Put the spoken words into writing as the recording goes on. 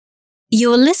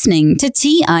You're listening to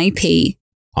TIP.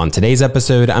 On today's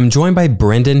episode, I'm joined by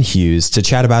Brendan Hughes to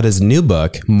chat about his new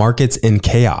book, Markets in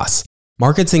Chaos.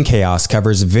 Markets in Chaos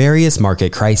covers various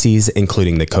market crises,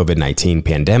 including the COVID-19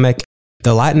 pandemic,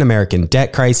 the Latin American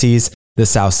debt crises, the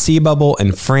South Sea bubble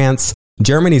in France,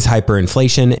 Germany's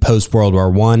hyperinflation post-World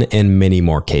War I, and many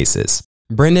more cases.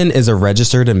 Brendan is a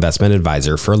registered investment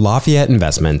advisor for Lafayette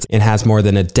Investments and has more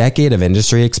than a decade of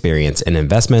industry experience in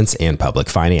investments and public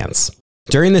finance.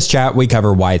 During this chat, we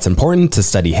cover why it's important to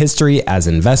study history as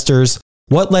investors,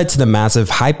 what led to the massive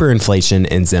hyperinflation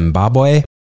in Zimbabwe,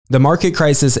 the market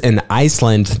crisis in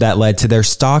Iceland that led to their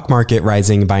stock market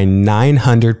rising by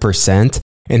 900%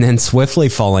 and then swiftly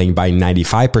falling by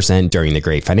 95% during the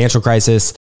Great Financial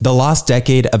Crisis, the lost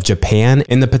decade of Japan,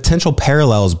 and the potential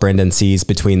parallels Brendan sees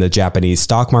between the Japanese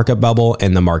stock market bubble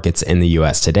and the markets in the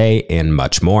US today, and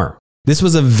much more. This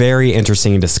was a very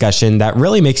interesting discussion that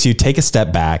really makes you take a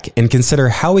step back and consider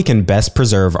how we can best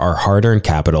preserve our hard-earned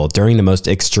capital during the most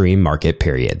extreme market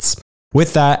periods.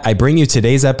 With that, I bring you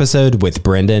today's episode with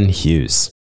Brendan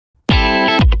Hughes.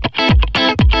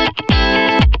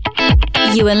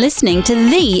 You are listening to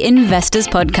The Investors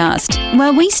Podcast,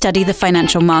 where we study the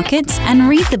financial markets and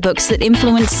read the books that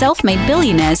influence self-made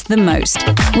billionaires the most.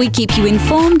 We keep you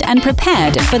informed and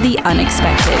prepared for the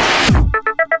unexpected.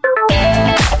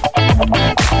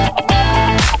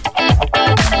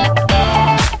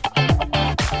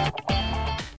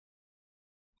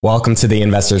 Welcome to the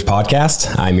Investors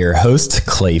Podcast. I'm your host,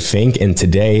 Clay Fink, and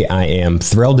today I am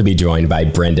thrilled to be joined by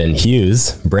Brendan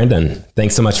Hughes. Brendan,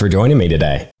 thanks so much for joining me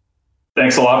today.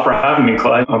 Thanks a lot for having me,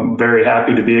 Clay. I'm very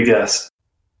happy to be a guest.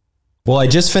 Well, I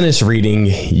just finished reading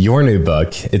your new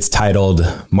book. It's titled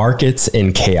Markets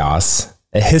in Chaos,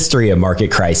 A History of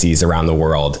Market Crises Around the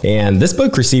World. And this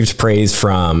book received praise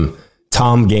from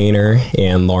Tom Gaynor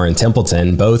and Lauren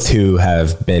Templeton, both who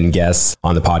have been guests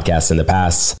on the podcast in the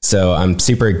past. So I'm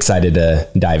super excited to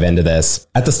dive into this.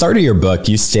 At the start of your book,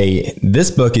 you state, this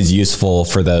book is useful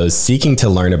for those seeking to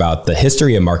learn about the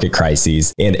history of market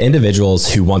crises and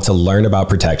individuals who want to learn about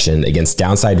protection against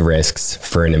downside risks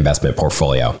for an investment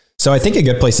portfolio. So I think a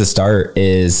good place to start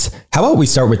is, how about we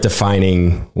start with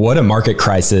defining what a market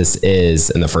crisis is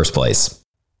in the first place?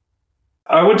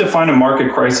 I would define a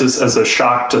market crisis as a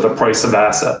shock to the price of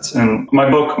assets. And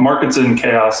my book, Markets in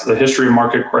Chaos, The History of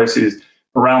Market Crises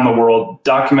Around the World,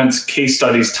 documents case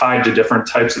studies tied to different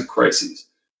types of crises.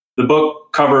 The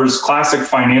book covers classic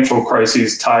financial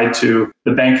crises tied to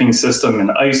the banking system in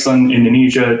Iceland,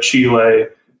 Indonesia, Chile,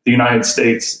 the United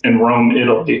States, and Rome,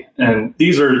 Italy. And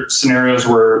these are scenarios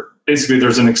where basically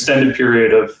there's an extended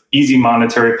period of easy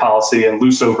monetary policy and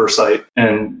loose oversight.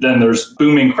 And then there's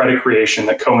booming credit creation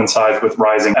that coincides with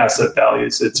rising asset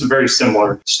values. It's a very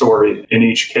similar story in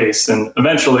each case. And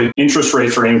eventually interest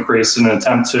rates are increased in an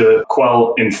attempt to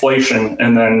quell inflation.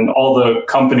 And then all the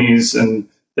companies and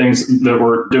things that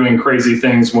were doing crazy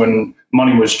things when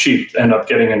money was cheap end up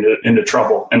getting into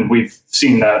trouble. And we've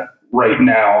seen that right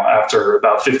now after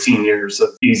about 15 years of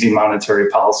easy monetary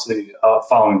policy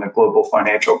following the global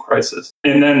financial crisis.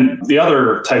 And then the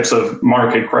other types of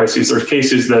market crises are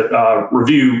cases that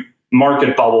review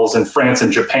market bubbles in France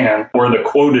and Japan, where the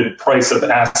quoted price of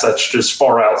assets just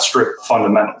far outstrip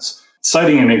fundamentals.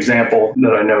 Citing an example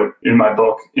that I note in my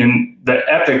book, in the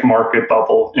epic market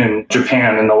bubble in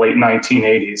Japan in the late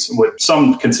 1980s, which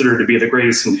some consider to be the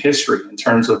greatest in history in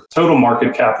terms of total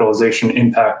market capitalization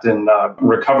impact and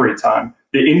recovery time.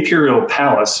 The Imperial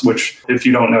Palace, which, if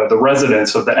you don't know, the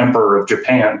residence of the Emperor of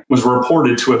Japan, was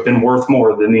reported to have been worth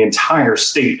more than the entire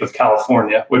state of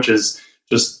California, which is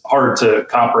just hard to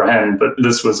comprehend, but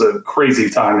this was a crazy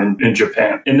time in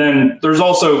Japan. And then there's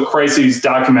also crises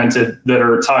documented that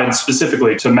are tied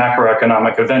specifically to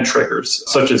macroeconomic event triggers,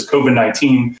 such as COVID-19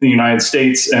 in the United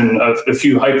States and a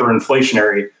few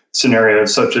hyperinflationary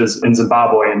scenarios, such as in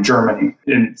Zimbabwe and Germany.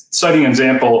 In citing an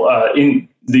example, in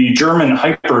the German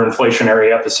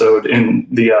hyperinflationary episode in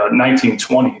the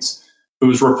 1920s, it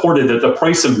was reported that the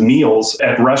price of meals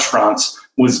at restaurants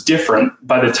was different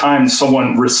by the time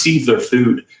someone received their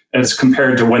food as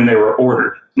compared to when they were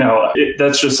ordered. Now,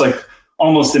 that's just like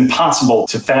almost impossible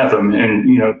to fathom. And,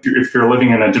 you know, if you're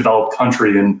living in a developed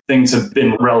country and things have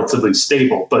been relatively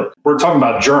stable, but we're talking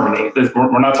about Germany,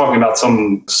 we're not talking about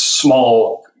some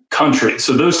small country.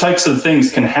 So those types of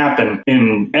things can happen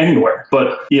in anywhere.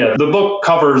 But yeah, the book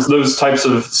covers those types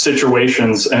of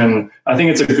situations. And I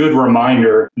think it's a good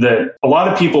reminder that a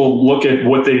lot of people look at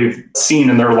what they've seen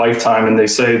in their lifetime and they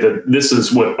say that this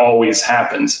is what always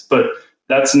happens. But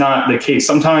that's not the case.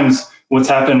 Sometimes what's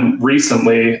happened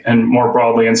recently and more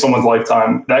broadly in someone's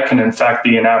lifetime, that can in fact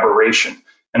be an aberration.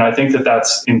 And I think that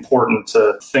that's important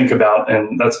to think about.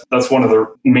 And that's one of the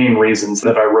main reasons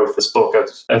that I wrote this book.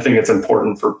 I think it's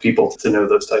important for people to know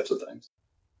those types of things.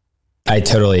 I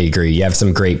totally agree. You have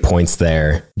some great points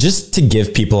there. Just to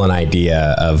give people an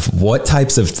idea of what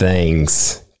types of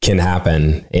things can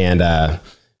happen. And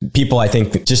people, I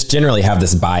think, just generally have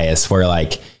this bias where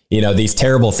these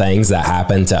terrible things that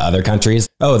happen to other countries,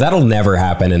 that'll never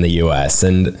happen in the US.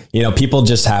 And, people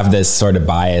just have this sort of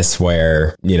bias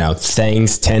where,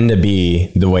 things tend to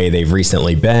be the way they've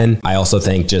recently been. I also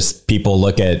think just people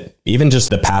look at even just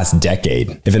the past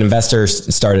decade. If an investor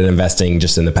started investing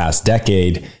just in the past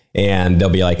decade, and they'll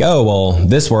be like,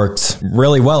 this worked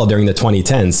really well during the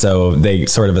 2010s. So they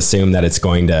sort of assume that it's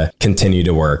going to continue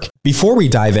to work. Before we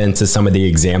dive into some of the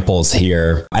examples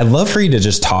here, I'd love for you to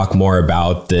just talk more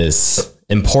about this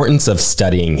importance of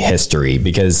studying history,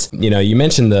 because, you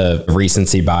mentioned the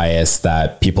recency bias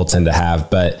that people tend to have,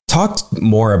 but talk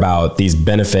more about these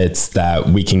benefits that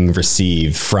we can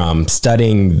receive from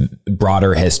studying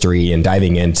broader history and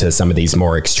diving into some of these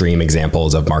more extreme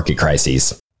examples of market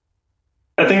crises.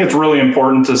 I think it's really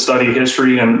important to study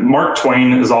history, and Mark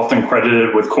Twain is often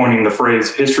credited with coining the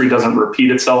phrase, history doesn't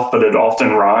repeat itself, but it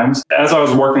often rhymes. As I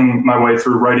was working my way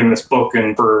through writing this book,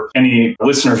 and for any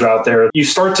listeners out there, you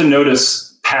start to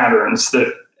notice patterns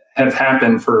that have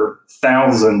happened for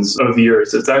thousands of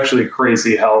years. It's actually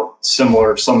crazy how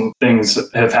similar some things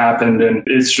have happened, and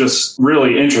it's just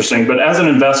really interesting. But as an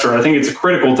investor, I think it's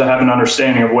critical to have an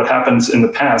understanding of what happens in the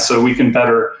past so we can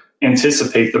better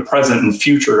anticipate the present and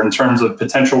future in terms of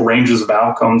potential ranges of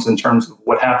outcomes, in terms of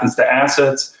what happens to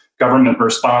assets, government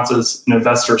responses, and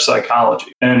investor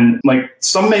psychology. And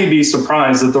some may be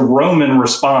surprised that the Roman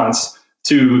response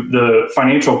to the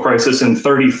financial crisis in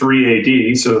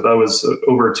 33 AD, so that was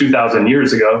over 2,000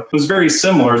 years ago, was very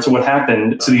similar to what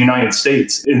happened to the United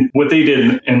States in what they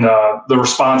did in the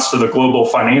response to the global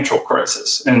financial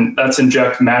crisis. And that's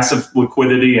inject massive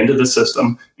liquidity into the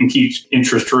system and keep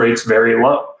interest rates very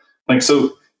low.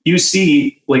 So you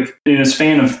see, in a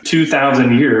span of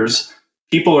 2,000 years,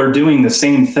 people are doing the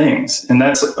same things. And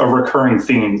that's a recurring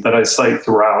theme that I cite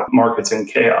throughout Markets in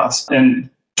Chaos. And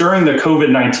during the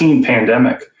COVID-19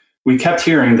 pandemic, we kept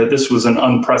hearing that this was an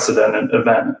unprecedented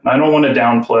event. And I don't want to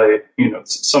downplay,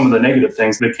 some of the negative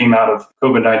things that came out of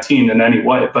COVID-19 in any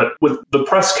way, but the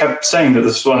press kept saying that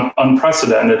this was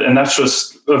unprecedented, and that's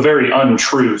just a very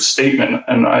untrue statement.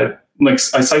 And I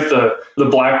cite the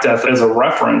Black Death as a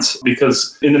reference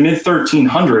because in the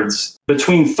mid-1300s,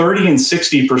 between 30 and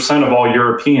 60% of all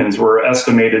Europeans were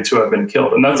estimated to have been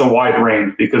killed. And that's a wide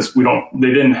range because they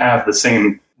didn't have the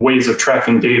same ways of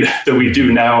tracking data that we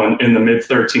do now in the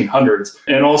mid-1300s.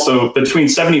 And also between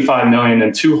 75 million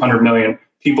and 200 million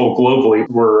people globally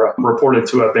were reported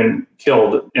to have been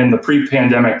killed, and the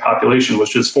pre-pandemic population was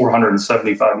just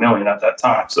 475 million at that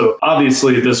time. So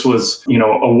obviously this was,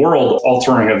 a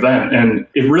world-altering event, and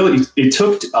it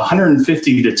took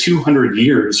 150 to 200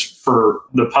 years for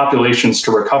the populations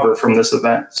to recover from this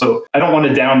event. So I don't want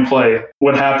to downplay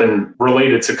what happened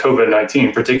related to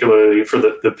COVID-19, particularly for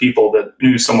the people that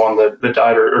knew someone that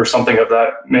died or something of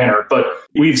that manner. But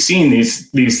we've seen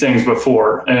these things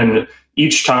before, and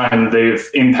each time they've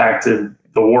impacted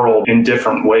the world in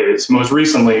different ways. Most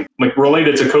recently,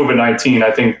 related to COVID-19,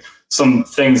 I think some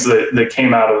things that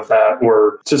came out of that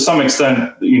were, to some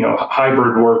extent,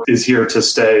 hybrid work is here to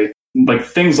stay.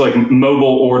 Things like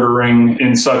mobile ordering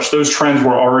and such, those trends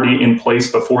were already in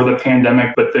place before the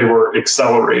pandemic, but they were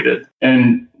accelerated.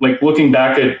 And looking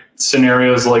back at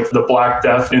scenarios like the Black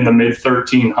Death in the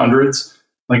mid-1300s,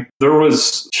 there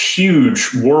was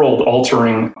huge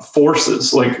world-altering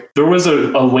forces. There was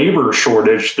a labor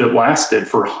shortage that lasted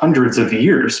for hundreds of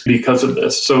years because of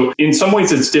this. So in some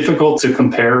ways, it's difficult to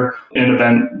compare an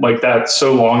event like that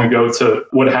so long ago to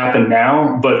what happened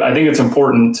now. But I think it's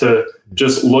important to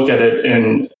just look at it,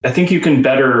 and I think you can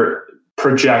better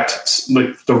project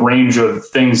the range of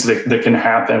things that can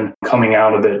happen coming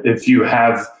out of it if you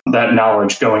have that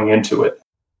knowledge going into it.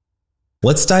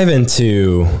 Let's dive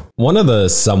into one of the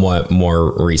somewhat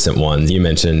more recent ones. You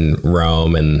mentioned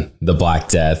Rome and the Black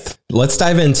Death. Let's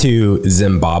dive into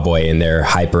Zimbabwe and their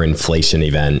hyperinflation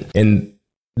event. And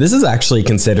this is actually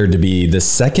considered to be the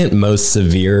second most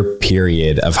severe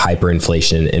period of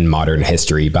hyperinflation in modern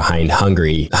history, behind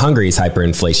Hungary's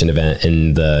hyperinflation event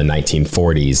in the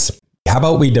 1940s. How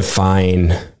about we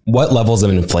define what levels of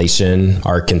inflation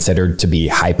are considered to be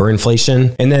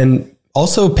hyperinflation, and then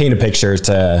also paint a picture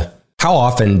to how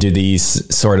often do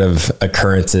these sort of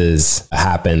occurrences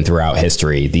happen throughout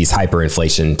history, these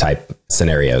hyperinflation type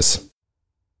scenarios?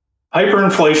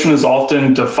 Hyperinflation is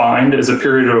often defined as a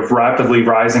period of rapidly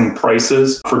rising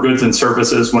prices for goods and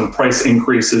services when price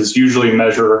increases usually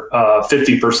measure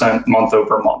 50% month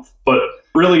over month. But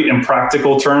really, in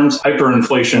practical terms,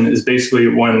 hyperinflation is basically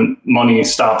when money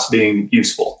stops being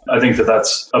useful. I think that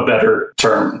that's a better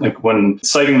term. Like when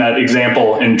citing that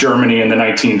example in Germany in the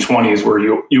 1920s, where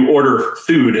you order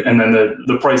food and then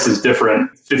the price is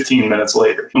different 15 minutes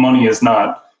later. The money is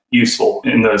not useful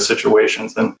in those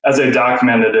situations. And as I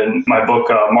documented in my book,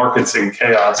 Markets in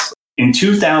Chaos, in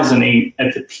 2008,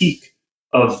 at the peak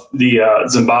of the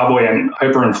Zimbabwean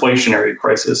hyperinflationary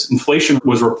crisis, inflation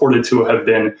was reported to have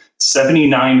been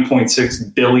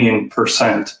 79.6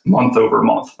 billion% month over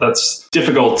month. That's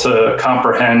difficult to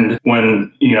comprehend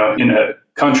when, in a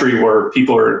country where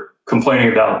people are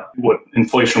complaining about what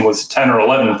inflation was 10 or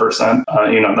 11%.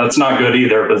 That's not good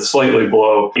either, but slightly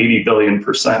below 80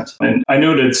 billion%. And I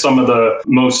noted some of the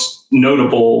most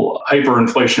notable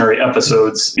hyperinflationary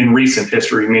episodes in recent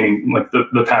history, meaning like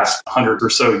the past 100 or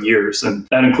so years. And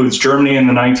that includes Germany in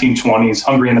the 1920s,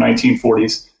 Hungary in the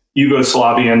 1940s,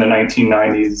 Yugoslavia in the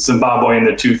 1990s, Zimbabwe in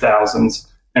the 2000s,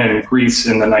 and Greece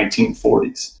in the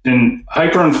 1940s. And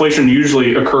hyperinflation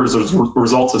usually occurs as a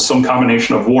result of some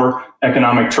combination of war,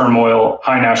 economic turmoil,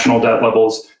 high national debt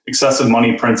levels, excessive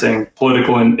money printing,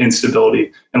 political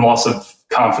instability, and loss of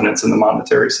confidence in the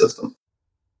monetary system.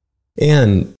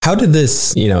 And how did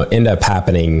this, end up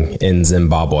happening in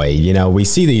Zimbabwe? We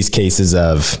see these cases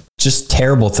of just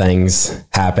terrible things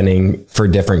happening for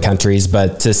different countries,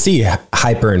 but to see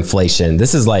hyperinflation,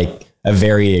 this is like a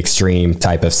very extreme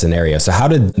type of scenario. So how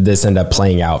did this end up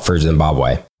playing out for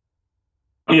Zimbabwe?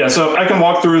 Yeah, so I can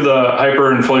walk through the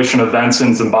hyperinflation events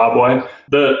in Zimbabwe.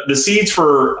 The seeds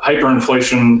for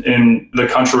hyperinflation in the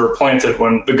country were planted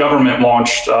when the government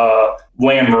launched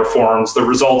land reforms that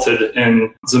resulted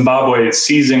in Zimbabwe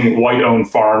seizing white-owned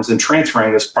farms and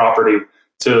transferring this property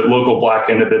to local Black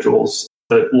individuals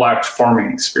that lacked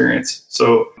farming experience.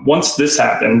 So once this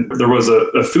happened, there was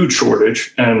a food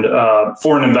shortage, and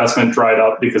foreign investment dried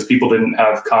up because people didn't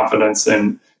have confidence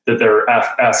in that their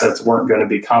assets weren't going to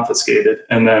be confiscated.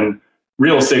 And then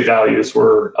real estate values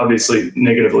were obviously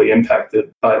negatively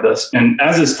impacted by this. And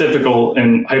as is typical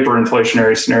in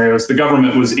hyperinflationary scenarios, the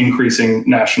government was increasing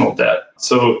national debt.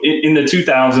 So in the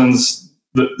 2000s,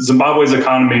 Zimbabwe's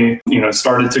economy,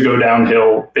 started to go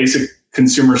downhill. Basic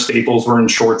consumer staples were in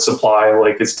short supply,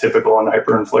 like is typical in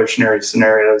hyperinflationary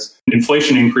scenarios.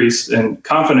 Inflation increased and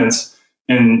confidence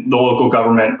in the local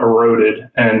government eroded,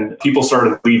 and people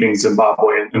started leaving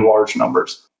Zimbabwe in large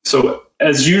numbers. So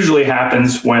as usually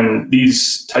happens when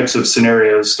these types of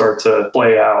scenarios start to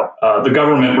play out, the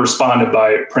government responded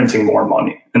by printing more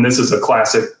money. And this is a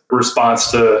classic response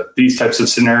to these types of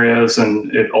scenarios,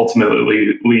 and it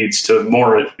ultimately leads to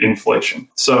more inflation.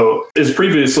 So as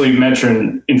previously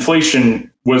mentioned, inflation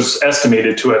was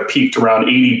estimated to have peaked around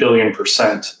 80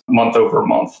 billion% month over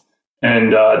month.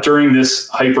 And during this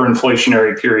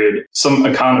hyperinflationary period, some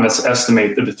economists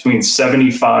estimate that between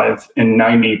 75 and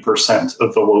 90%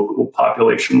 of the local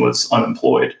population was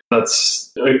unemployed.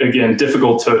 That's, again,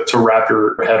 difficult to wrap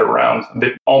your head around.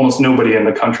 Almost nobody in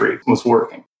the country was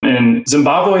working. And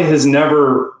Zimbabwe has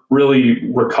never really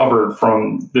recovered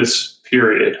from this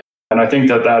period. And I think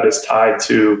that is tied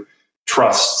to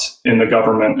trust in the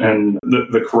government and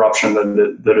the corruption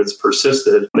that has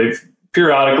persisted. They've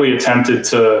periodically attempted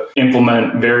to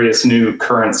implement various new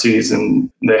currencies, and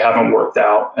they haven't worked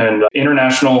out. And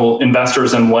international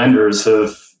investors and lenders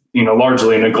have,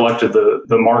 largely neglected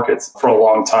the markets for a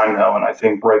long time now, and I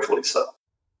think rightfully so.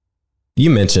 You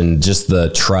mentioned just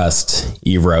the trust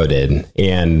eroded,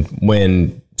 and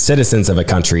when citizens of a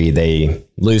country, they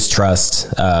lose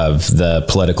trust of the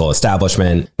political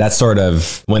establishment. That's sort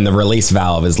of when the release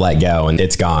valve is let go and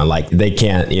it's gone. Like they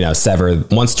can't, sever.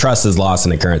 Once trust is lost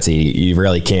in a currency, you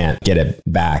really can't get it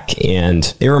back.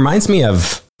 And it reminds me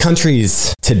of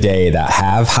countries today that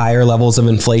have higher levels of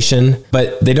inflation,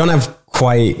 but they don't have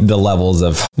quite the levels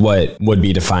of what would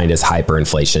be defined as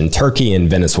hyperinflation. Turkey and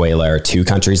Venezuela are two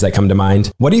countries that come to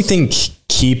mind. What do you think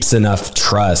keeps enough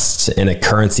trust in a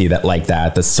currency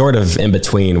that's sort of in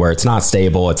between, where it's not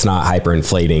stable, it's not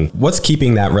hyperinflating? What's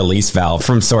keeping that release valve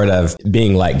from sort of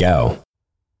being let go?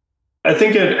 I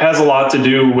think it has a lot to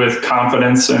do with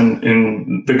confidence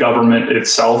in the government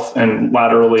itself, and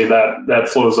laterally that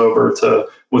flows over to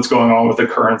what's going on with the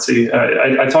currency.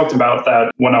 I talked about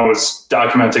that when I was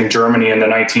documenting Germany in the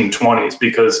 1920s,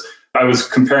 because I was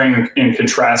comparing and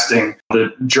contrasting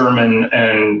the German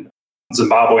and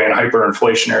Zimbabwean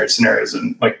hyperinflationary scenarios.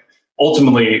 And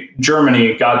ultimately,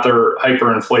 Germany got their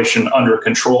hyperinflation under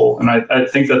control. And I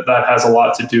think that has a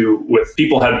lot to do with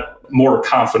people had more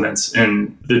confidence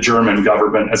in the German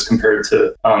government as compared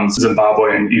to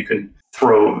Zimbabwe. And you can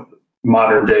throw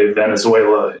modern day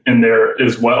Venezuela in there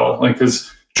as well. Like,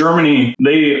 because Germany,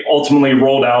 they ultimately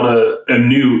rolled out a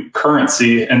new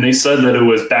currency, and they said that it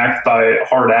was backed by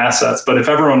hard assets. But if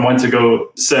everyone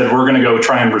said, we're going to go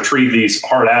try and retrieve these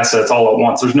hard assets all at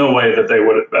once, there's no way that they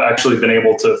would have actually been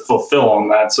able to fulfill on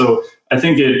that. So I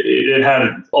think it had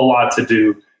a lot to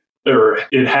do, or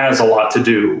it has a lot to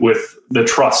do with the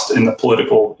trust in the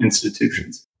political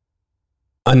institutions.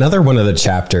 Another one of the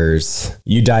chapters,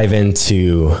 you dive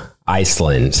into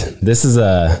Iceland. This is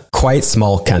a quite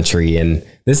small country, and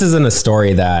this isn't a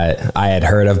story that I had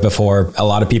heard of before. A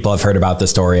lot of people have heard about the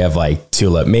story of like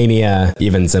tulip mania,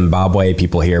 even Zimbabwe.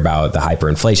 People hear about the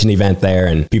hyperinflation event there,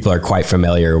 and people are quite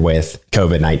familiar with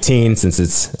COVID-19 since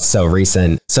it's so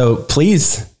recent. So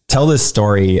please tell this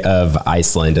story of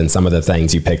Iceland and some of the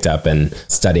things you picked up in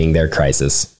studying their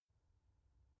crisis.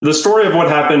 The story of what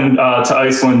happened to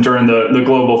Iceland during the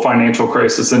global financial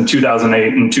crisis in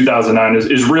 2008 and 2009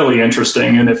 is really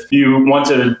interesting. And if you want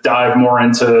to dive more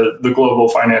into the global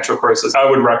financial crisis, I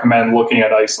would recommend looking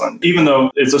at Iceland. Even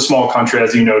though it's a small country,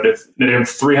 as you noted, they have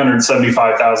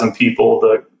 375,000 people.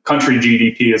 The country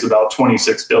GDP is about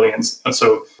 26 billion.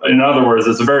 So in other words,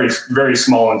 it's a very, very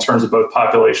small in terms of both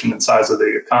population and size of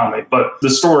the economy. But the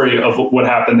story of what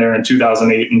happened there in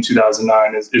 2008 and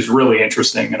 2009 is really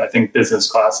interesting. And I think business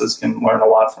classes can learn a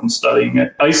lot from studying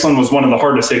it. Iceland was one of the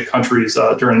hardest hit countries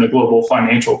during the global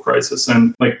financial crisis.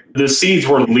 And like the seeds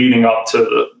were leading up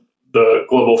to the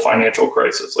global financial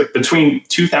crisis. Like between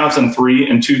 2003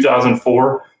 and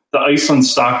 2004, the Iceland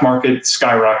stock market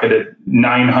skyrocketed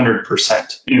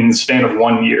 900% in the span of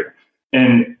 1 year.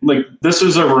 And like this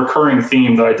is a recurring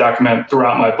theme that I document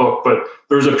throughout my book, but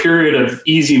there's a period of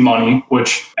easy money,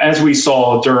 which as we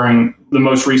saw during the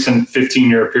most recent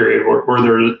 15-year period where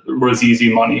there was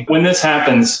easy money. When this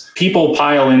happens, people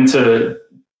pile into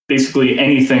basically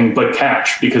anything but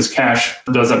cash because cash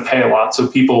doesn't pay a lot. So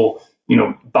people,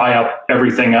 buy up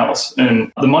everything else. And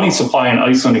the money supply in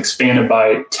Iceland expanded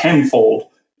by tenfold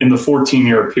in the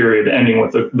 14-year period ending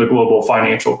with the global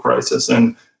financial crisis.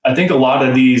 And I think a lot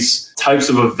of these types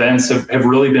of events have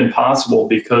really been possible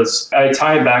because I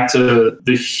tie it back to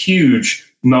the huge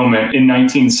moment in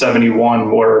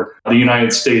 1971 where the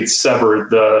United States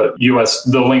severed the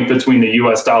link between the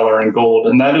US dollar and gold.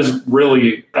 And that has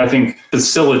really, I think,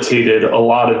 facilitated a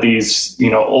lot of these,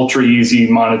 ultra easy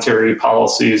monetary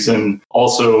policies and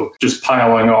also just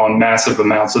piling on massive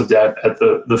amounts of debt at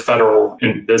the federal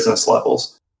and business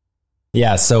levels.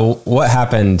 Yeah. So what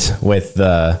happened with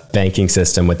the banking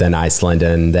system within Iceland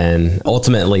and then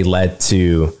ultimately led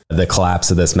to the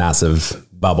collapse of this massive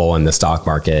bubble in the stock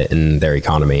market and their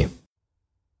economy?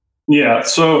 Yeah.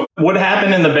 So what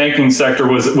happened in the banking sector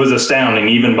was astounding,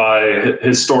 even by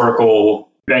historical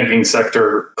banking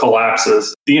sector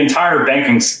collapses. The entire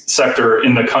banking sector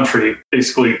in the country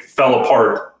basically fell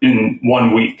apart in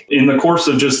 1 week. In the course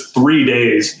of just 3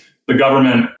 days, the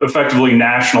government effectively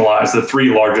nationalized the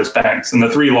three largest banks, and the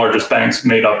three largest banks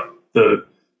made up the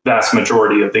vast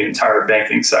majority of the entire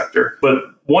banking sector. But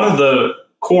one of the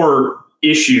core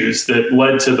issues that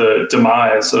led to the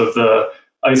demise of the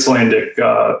Icelandic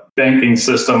banking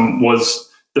system was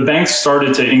the banks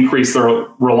started to increase their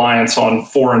reliance on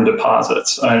foreign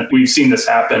deposits. We've seen this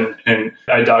happen, and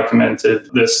I documented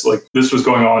this. Like this was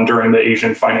going on during the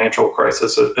Asian financial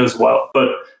crisis as well. But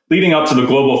leading up to the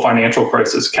global financial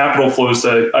crisis, capital flows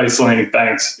to Icelandic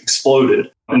banks exploded.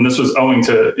 And this was owing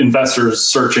to investors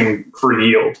searching for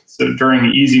yield. So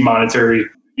during easy monetary,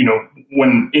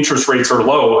 when interest rates are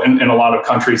low in a lot of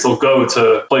countries, they'll go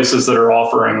to places that are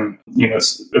offering,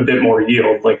 a bit more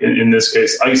yield, like in this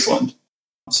case, Iceland.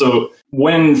 So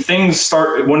when it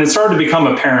started to become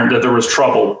apparent that there was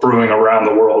trouble brewing around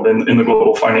the world in the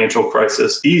global financial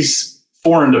crisis, these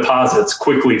foreign deposits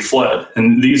quickly fled.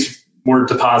 And these were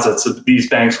deposits that these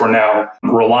banks were now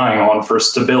relying on for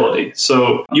stability.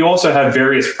 So you also had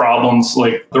various problems,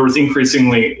 like there was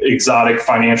increasingly exotic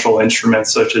financial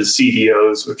instruments such as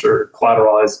CDOs, which are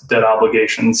collateralized debt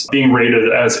obligations, being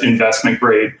rated as investment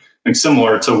grade, like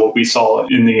similar to what we saw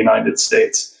in the United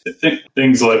States.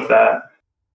 Things like that.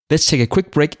 Let's take a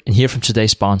quick break and hear from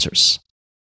today's sponsors.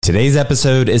 Today's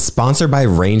episode is sponsored by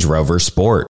Range Rover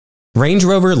Sport. Range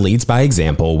Rover leads by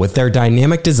example with their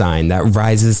dynamic design that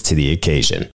rises to the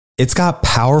occasion. It's got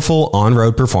powerful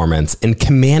on-road performance and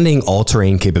commanding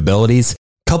all-terrain capabilities,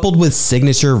 coupled with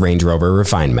signature Range Rover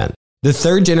refinement. The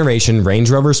third generation Range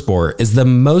Rover Sport is the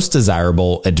most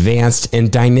desirable, advanced,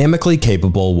 and dynamically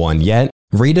capable one yet,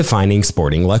 redefining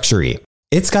sporting luxury.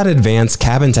 It's got advanced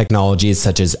cabin technologies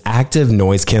such as active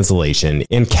noise cancellation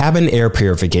and cabin air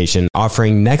purification,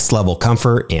 offering next-level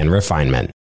comfort and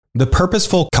refinement. The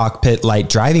purposeful cockpit-like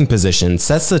driving position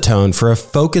sets the tone for a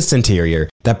focused interior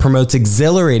that promotes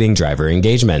exhilarating driver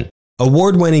engagement.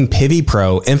 Award-winning Pivi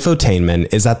Pro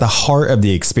infotainment is at the heart of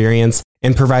the experience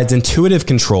and provides intuitive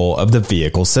control of the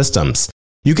vehicle systems.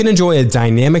 You can enjoy a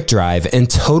dynamic drive and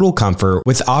total comfort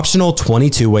with optional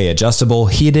 22-way adjustable,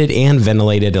 heated and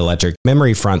ventilated electric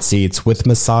memory front seats with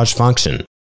massage function.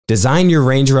 Design your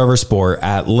Range Rover Sport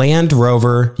at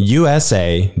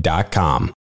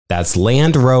LandRoverUSA.com. That's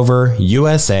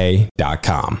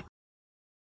LandRoverUSA.com.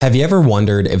 Have you ever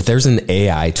wondered if there's an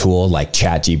AI tool like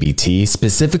ChatGPT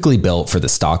specifically built for the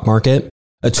stock market?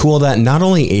 A tool that not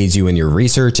only aids you in your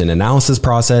research and analysis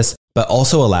process, but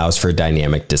also allows for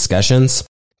dynamic discussions?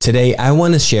 Today, I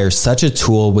want to share such a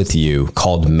tool with you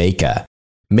called Meka.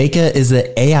 Meka is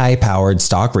the AI-powered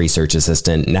stock research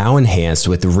assistant now enhanced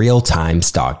with real-time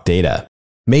stock data.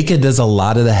 Meka does a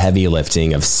lot of the heavy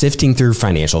lifting of sifting through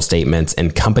financial statements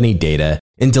and company data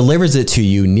and delivers it to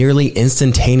you nearly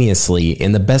instantaneously,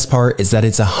 and the best part is that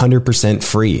it's 100%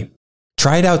 free.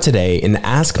 Try it out today and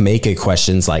ask Meka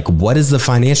questions like, what is the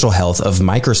financial health of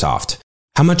Microsoft?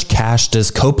 How much cash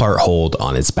does Copart hold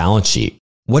on its balance sheet?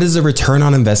 What is the return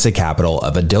on invested capital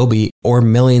of Adobe, or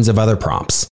millions of other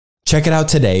prompts? Check it out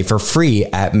today for free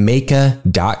at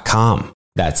Meka.com.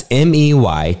 That's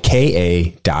MEYKA.com.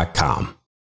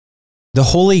 The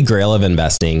Holy Grail of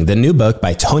Investing, the new book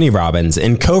by Tony Robbins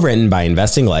and co-written by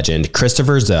investing legend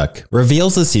Christopher Zook,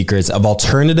 reveals the secrets of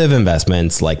alternative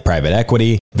investments like private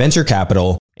equity, venture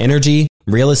capital, energy,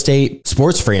 real estate,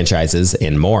 sports franchises,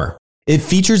 and more. It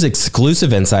features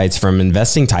exclusive insights from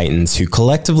investing titans who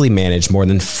collectively manage more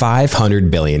than $500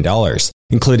 billion,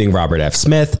 including Robert F.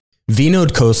 Smith,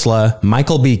 Vinod Khosla,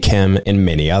 Michael B. Kim, and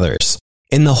many others.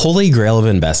 In the Holy Grail of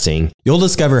Investing, you'll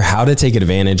discover how to take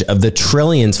advantage of the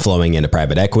trillions flowing into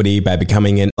private equity by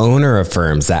becoming an owner of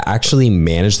firms that actually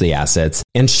manage the assets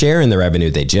and share in the revenue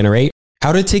they generate,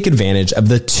 how to take advantage of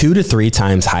the 2 to 3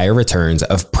 times higher returns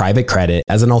of private credit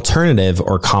as an alternative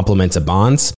or complement to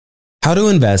bonds, how to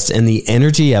invest in the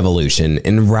energy evolution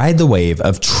and ride the wave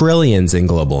of trillions in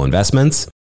global investments,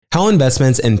 how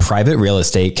investments in private real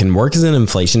estate can work as an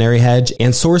inflationary hedge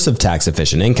and source of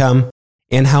tax-efficient income,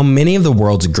 and how many of the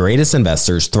world's greatest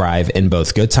investors thrive in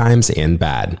both good times and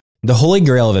bad. The Holy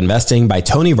Grail of Investing by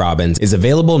Tony Robbins is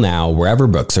available now wherever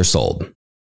books are sold.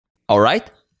 All right,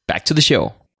 back to the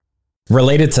show.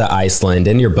 Related to Iceland,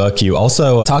 in your book, you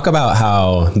also talk about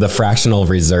how the fractional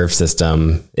reserve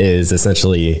system is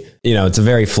essentially, it's a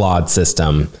very flawed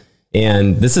system.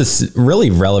 And this is really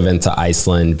relevant to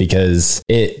Iceland because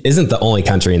it isn't the only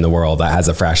country in the world that has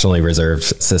a fractionally reserved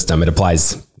system. It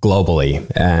applies globally,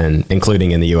 and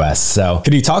including in the US. So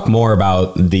could you talk more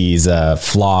about these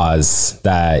flaws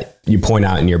that you point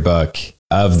out in your book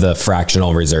of the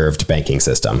fractional reserved banking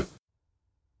system?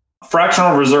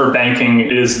 Fractional reserve banking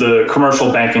is the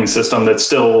commercial banking system that's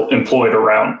still employed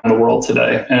around the world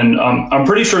today. And I'm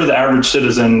pretty sure the average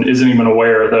citizen isn't even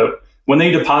aware that when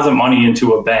they deposit money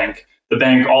into a bank, the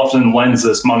bank often lends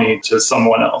this money to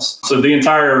someone else. So the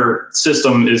entire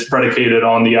system is predicated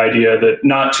on the idea that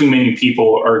not too many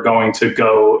people are going to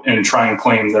go and try and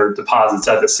claim their deposits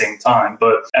at the same time.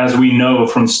 But as we know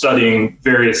from studying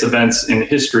various events in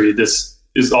history, this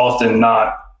is often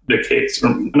not the case.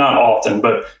 Not often,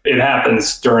 but it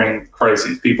happens during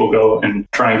crises. People go and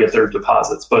try and get their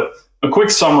deposits. But a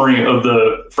quick summary of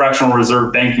the fractional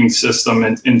reserve banking system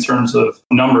in terms of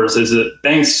numbers is that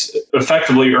banks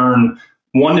effectively earn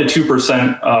 1 to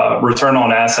 2% return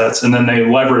on assets, and then they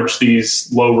leverage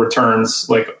these low returns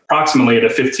like approximately at a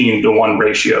 15-to-1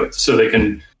 ratio so they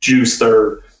can juice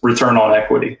their return on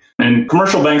equity. And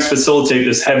commercial banks facilitate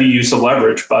this heavy use of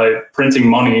leverage by printing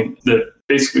money that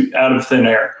basically out of thin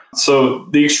air. So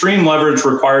the extreme leverage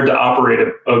required to operate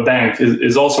a bank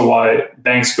is also why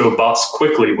banks go bust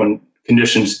quickly when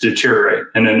conditions deteriorate.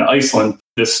 And in Iceland,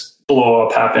 this blow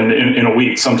up happened in a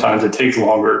week. Sometimes it takes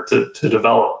longer to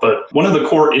develop. But one of the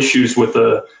core issues with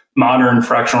the modern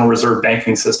fractional reserve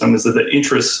banking system is that the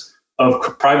interests of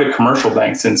private commercial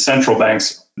banks and central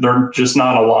banks, they're just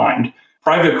not aligned.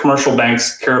 Private commercial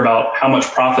banks care about how much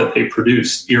profit they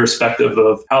produce, irrespective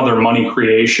of how their money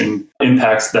creation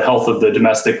impacts the health of the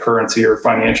domestic currency or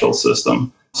financial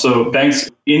system. So banks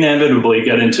inevitably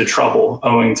get into trouble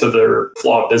owing to their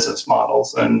flawed business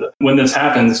models. And when this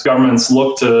happens, governments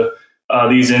look to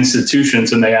these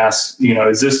institutions and they ask,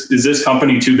 is this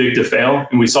company too big to fail?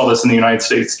 And we saw this in the United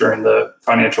States during the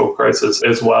financial crisis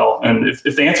as well. And if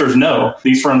the answer is no,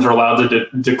 these firms are allowed to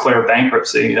declare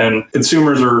bankruptcy, and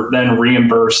consumers are then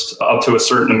reimbursed up to a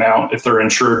certain amount if they're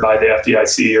insured by the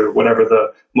FDIC or whatever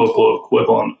the local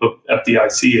equivalent of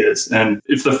FDIC is. And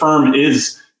if the firm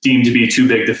is deemed to be too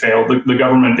big to fail, the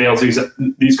government bails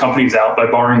these companies out by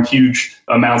borrowing huge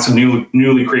amounts of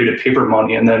newly created paper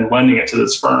money and then lending it to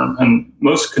this firm. And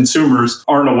most consumers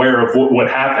aren't aware of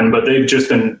what happened, but they've just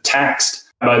been taxed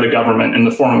by the government in the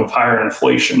form of higher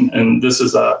inflation. And this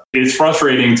is it's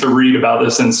frustrating to read about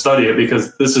this and study it,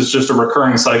 because this is just a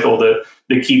recurring cycle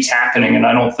that keeps happening. And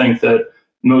I don't think that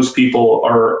most people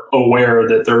are aware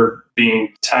that they're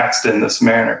being taxed in this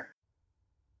manner.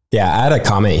 Yeah, I had a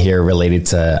comment here related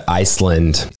to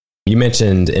Iceland. You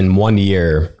mentioned in 1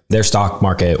 year, their stock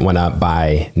market went up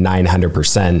by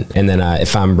 900%. And then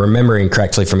if I'm remembering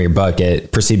correctly from your book,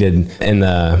 it proceeded in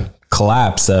the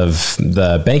collapse of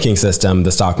the banking system,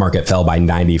 the stock market fell by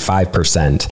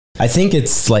 95%. I think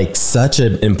it's like such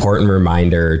an important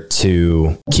reminder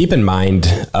to keep in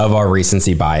mind of our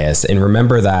recency bias and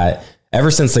remember that ever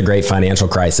since the great financial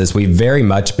crisis, we've very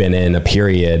much been in a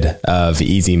period of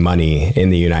easy money in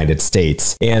the United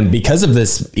States. And because of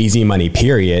this easy money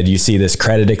period, you see this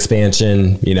credit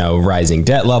expansion, rising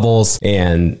debt levels,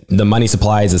 and the money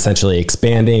supply is essentially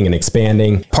expanding and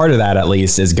expanding. Part of that, at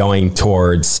least, is going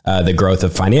towards the growth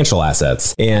of financial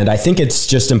assets. And I think it's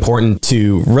just important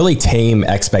to really tame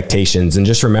expectations and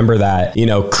just remember that,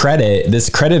 this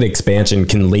credit expansion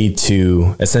can lead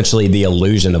to essentially the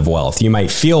illusion of wealth. You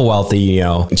might feel wealthy,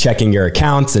 checking your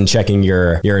accounts and checking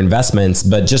your investments,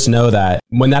 but just know that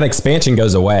when that expansion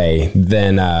goes away,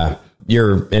 then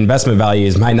your investment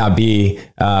values might not be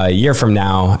a year from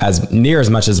now as near as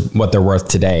much as what they're worth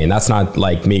today. And that's not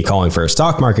like me calling for a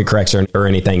stock market correction or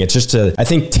anything. It's just to, I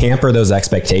think, tamper those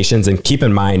expectations and keep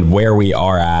in mind where we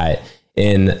are at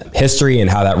in history and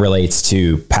how that relates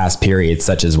to past periods,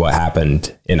 such as what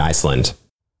happened in Iceland.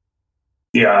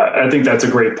 Yeah, I think that's a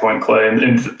great point, Clay.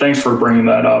 And thanks for bringing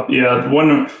that up. Yeah,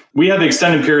 when we have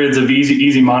extended periods of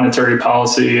easy monetary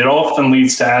policy, it often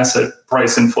leads to asset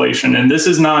price inflation. And this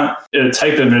is not a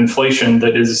type of inflation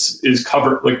that is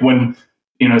covered, like when,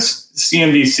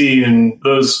 CNBC and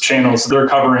those channels, they're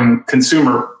covering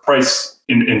consumer price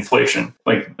inflation.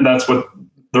 Like that's what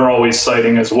they're always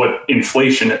citing as what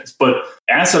inflation is. But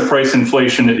asset price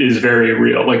inflation is very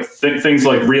real, like things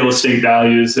like real estate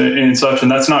values and such, and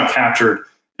that's not captured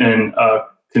in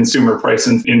consumer price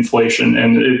inflation.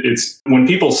 And it's when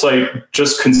people cite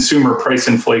just consumer price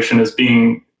inflation as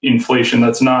being inflation,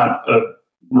 that's not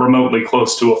remotely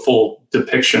close to a full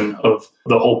depiction of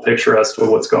the whole picture as to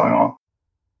what's going on.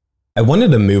 I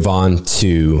wanted to move on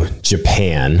to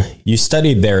Japan. You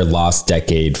studied their lost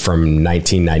decade from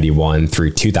 1991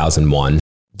 through 2001.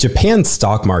 Japan's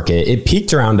stock market, it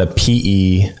peaked around a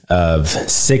PE of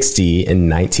 60 in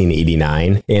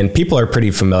 1989. And people are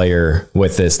pretty familiar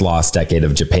with this lost decade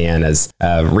of Japan, as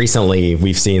recently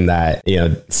we've seen that,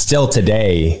 still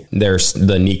today, there's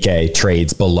the Nikkei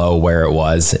trades below where it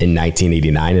was in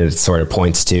 1989. And it sort of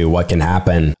points to what can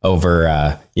happen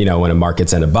over when a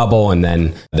market's in a bubble and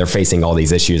then they're facing all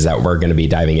these issues that we're going to be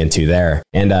diving into there.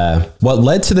 And what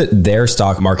led to their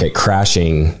stock market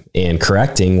crashing and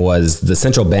correcting was the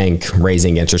central bank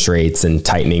raising interest rates and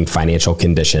tightening financial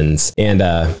conditions. And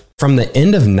from the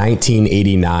end of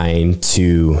 1989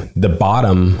 to the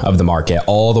bottom of the market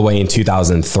all the way in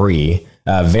 2003,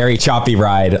 a very choppy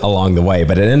ride along the way,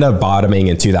 but it ended up bottoming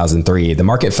in 2003. The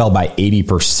market fell by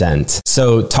 80%.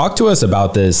 So talk to us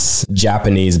about this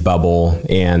Japanese bubble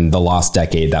and the lost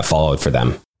decade that followed for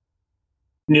them.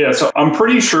 Yeah, so I'm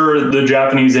pretty sure the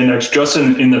Japanese index just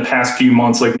in the past few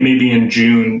months, like maybe in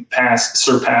June,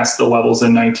 surpassed the levels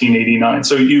in 1989.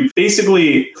 So you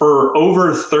basically, for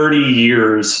over 30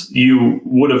 years, you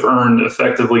would have earned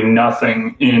effectively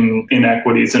nothing in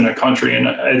equities in a country. And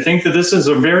I think that this is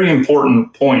a very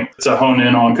important point to hone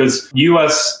in on, because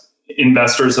U.S.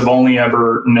 investors have only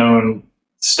ever known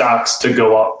stocks to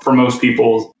go up for most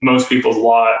people's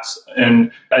lives.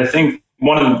 And I think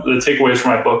one of the takeaways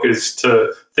from my book is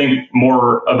to think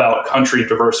more about country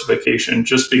diversification,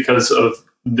 just because of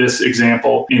this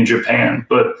example in Japan.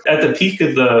 But at the peak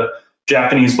of the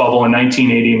Japanese bubble in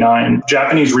 1989,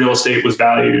 Japanese real estate was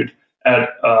valued at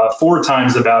 4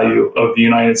 times the value of the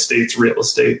United States real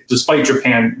estate, despite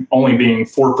Japan only being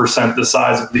 4% the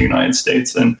size of the United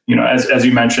States. And, as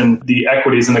you mentioned, the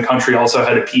equities in the country also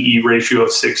had a PE ratio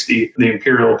of 60. The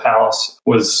Imperial Palace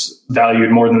was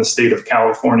valued more than the state of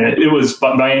California. It was,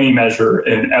 by any measure,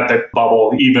 an epic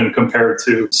bubble, even compared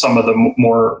to some of the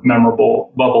more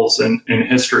memorable bubbles in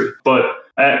history. But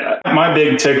my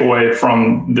big takeaway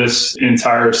from this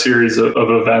entire series of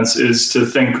events is to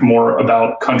think more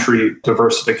about country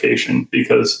diversification,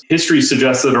 because history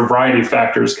suggests that a variety of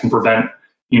factors can prevent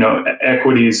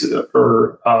equities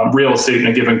or real estate in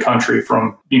a given country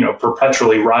from,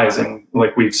 perpetually rising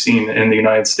like we've seen in the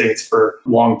United States for a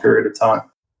long period of time.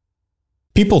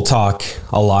 People talk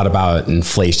a lot about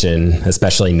inflation,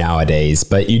 especially nowadays,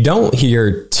 but you don't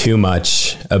hear too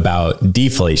much about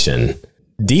deflation.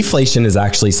 Deflation is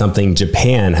actually something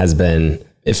Japan has been,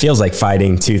 it feels like,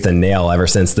 fighting tooth and nail ever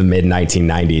since the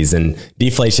mid-1990s. And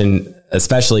deflation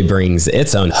especially brings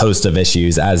its own host of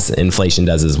issues, as inflation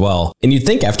does as well. And you'd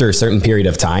think after a certain period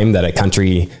of time that a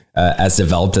country as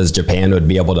developed as Japan would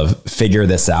be able to figure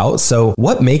this out. So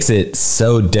what makes it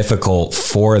so difficult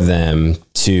for them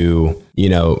to,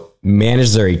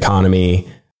 manage their economy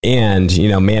and,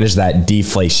 manage that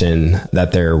deflation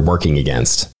that they're working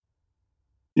against?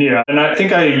 Yeah, and I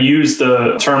think I used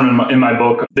the term in my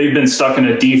book. They've been stuck in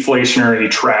a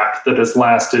deflationary trap that has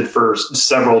lasted for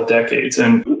several decades.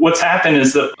 And what's happened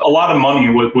is that a lot of money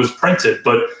was printed,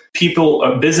 but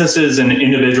people, businesses and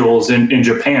individuals in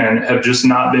Japan have just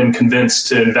not been convinced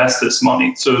to invest this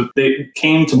money. So they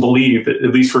came to believe, at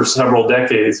least for several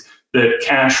decades, that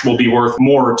cash will be worth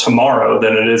more tomorrow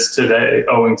than it is today,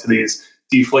 owing to these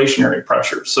deflationary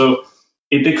pressures. So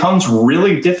it becomes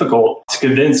really difficult to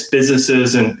convince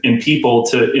businesses and people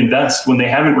to invest when they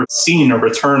haven't seen a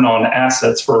return on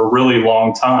assets for a really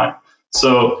long time.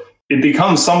 So it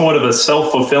becomes somewhat of a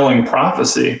self-fulfilling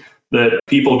prophecy that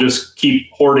people just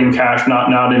keep hoarding cash,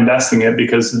 not investing it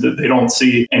because they don't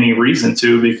see any reason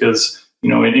to, because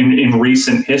in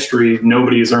recent history,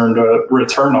 nobody's earned a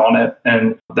return on it.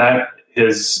 And that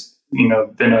has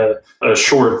been a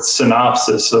short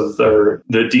synopsis of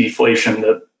the deflation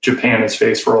that Japan has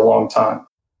faced for a long time.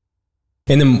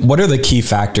 And then what are the key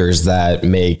factors that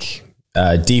make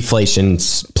deflation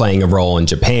playing a role in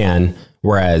Japan,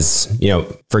 whereas,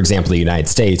 for example, the United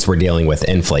States, we're dealing with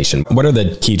inflation? What are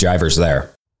the key drivers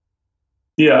there?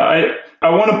 Yeah, I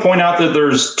want to point out that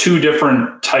there's 2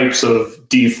 different types of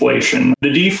deflation. The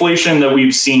deflation that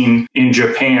we've seen in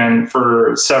Japan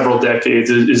for several decades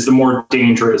is the more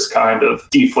dangerous kind of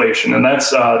deflation, and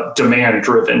that's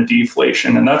demand-driven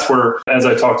deflation. And that's where, as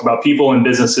I talked about, people and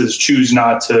businesses choose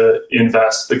not to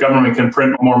invest. The government can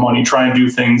print more money, try and do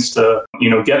things to,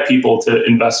 get people to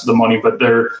invest the money, but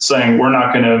they're saying, we're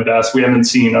not going to invest. We haven't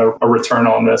seen a return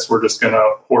on this. We're just going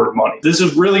to hoard money. This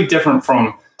is really different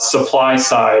from supply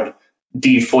side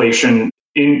deflation.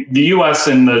 In the US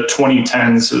in the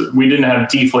 2010s, we didn't have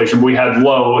deflation. We had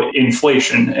low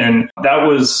inflation. And that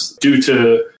was due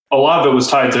to, a lot of it was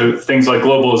tied to things like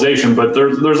globalization, but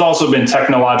there's also been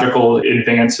technological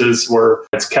advances where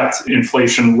it's kept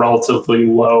inflation relatively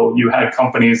low. You had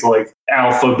companies like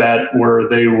Alphabet where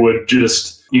they would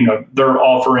just, they're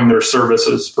offering their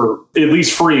services for at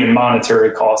least free in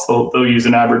monetary costs. They'll use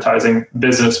an advertising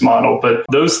business model, but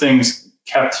those things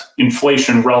kept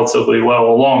inflation relatively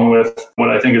low, along with what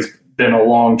I think has been a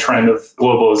long trend of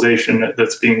globalization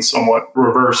that's being somewhat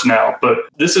reversed now. But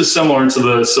this is similar to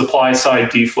the supply side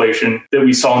deflation that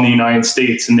we saw in the United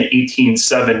States in the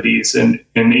 1870s and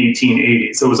in the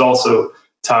 1880s. It was also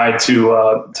tied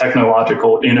to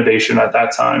technological innovation at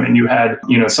that time. And you had,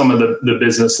 some of the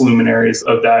business luminaries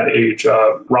of that age,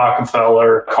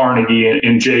 Rockefeller, Carnegie,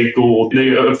 and Jay Gould. They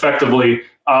effectively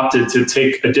opted to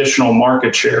take additional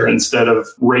market share instead of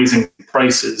raising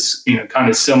prices, kind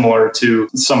of similar to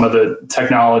some of the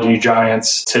technology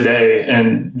giants today.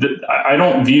 And I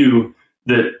don't view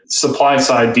that supply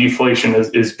side deflation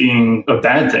is being a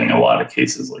bad thing in a lot of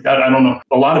cases. Like, I don't know.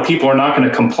 A lot of people are not going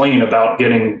to complain about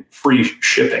getting free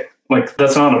shipping. Like,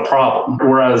 that's not a problem.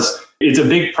 Whereas it's a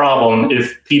big problem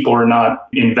if people are not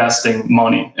investing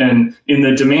money. And in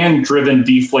the demand-driven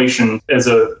deflation, as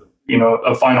a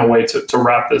final way to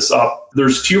wrap this up,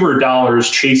 there's fewer dollars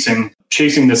chasing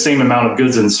the same amount of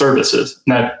goods and services.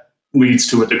 And that leads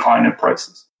to a decline in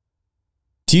prices.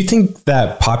 Do you think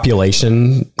that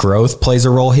population growth plays a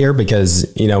role here? Because,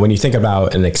 when you think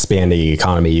about an expanding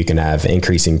economy, you can have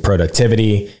increasing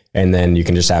productivity, and then you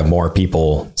can just have more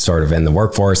people sort of in the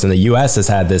workforce. And the US has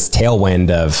had this tailwind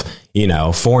of,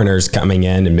 foreigners coming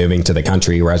in and moving to the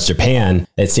country, whereas Japan,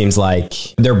 it seems like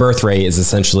their birth rate is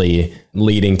essentially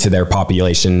leading to their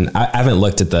population. I haven't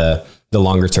looked at the the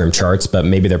longer term charts, but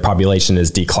maybe their population is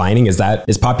declining. Is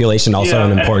population also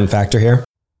an important factor here?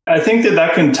 I think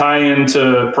that can tie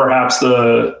into perhaps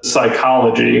the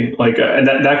psychology. Like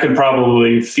that could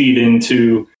probably feed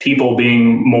into people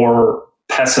being more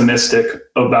pessimistic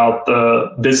about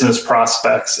the business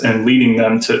prospects and leading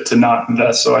them to not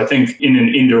invest. So I think in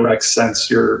an indirect sense,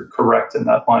 you're correct in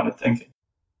that line of thinking.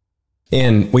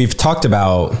 And we've talked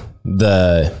about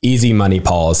the easy money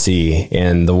policy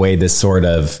and the way this sort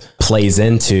of plays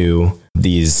into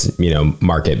these,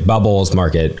 market bubbles,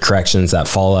 market corrections that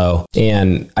follow.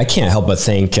 And I can't help but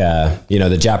think,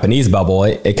 the Japanese bubble,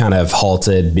 it kind of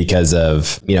halted because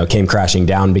of, came crashing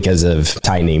down because of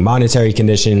tightening monetary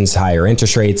conditions, higher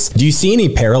interest rates. Do you see any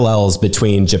parallels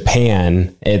between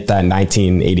Japan at that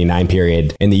 1989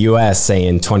 period and the US, say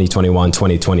in 2021,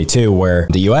 2022, where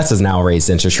the US has now raised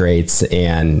interest rates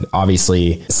and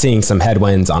obviously seeing some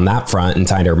headwinds on that front and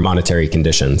tighter monetary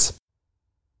conditions?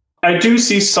 I do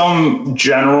see some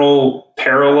general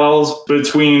parallels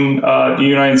between the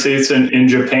United States and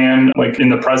Japan, like in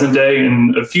the present day,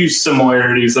 and a few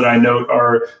similarities that I note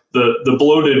are the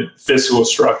bloated fiscal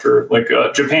structure. Like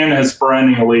Japan has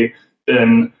perennially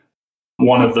been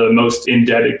one of the most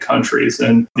indebted countries,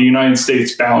 and the United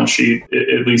States balance sheet,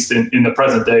 at least in the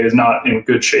present day, is not in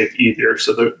good shape either.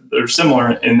 So they're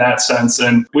similar in that sense.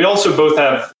 And we also both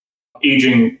have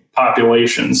aging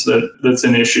populations that's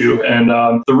an issue. And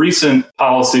the recent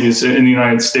policies in the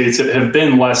United States have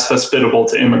been less hospitable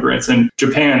to immigrants. And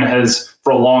Japan has,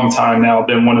 for a long time now,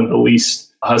 been one of the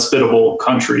least hospitable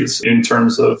countries in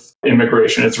terms of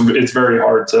immigration. It's very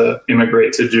hard to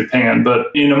immigrate to Japan. But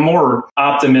in a more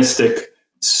optimistic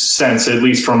sense, at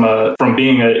least from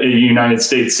being a United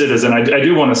States citizen, I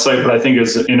do want to cite what I think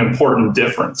is an important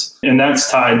difference, and that's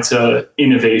tied to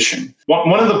innovation.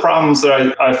 One of the problems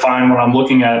that I find when I'm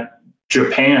looking at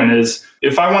Japan is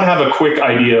if I want to have a quick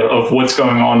idea of what's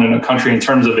going on in a country in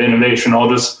terms of innovation, I'll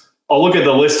look at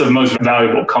the list of most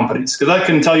valuable companies, because that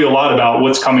can tell you a lot about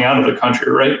what's coming out of the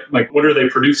country, right? Like, what are they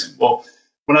producing? Well,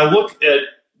 when I look at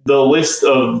the list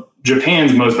of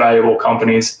Japan's most valuable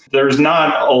companies, there's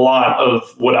not a lot of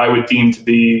what I would deem to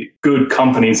be good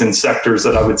companies in sectors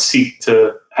that I would seek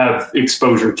to have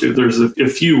exposure to. There's a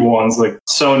few ones like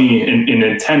Sony and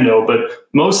Nintendo, but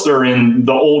most are in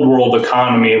the old world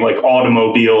economy, like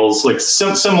automobiles, like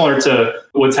similar to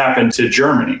what's happened to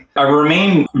Germany. I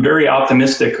remain very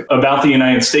optimistic about the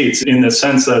United States in the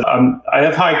sense that I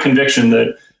have high conviction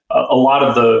that a lot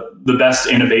of the best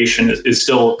innovation is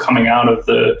still coming out of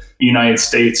the United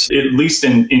States, at least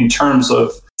in terms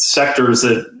of sectors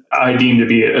that I deem to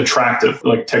be attractive,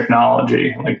 like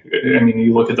technology.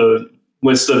 You look at the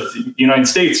list of the United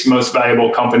States most valuable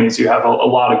companies, you have a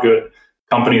lot of good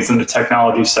companies in the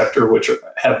technology sector, which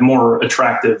have more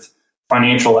attractive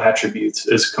financial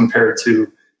attributes as compared to,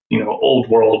 old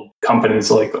world companies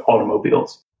like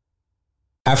automobiles.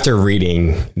 After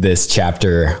reading this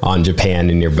chapter on Japan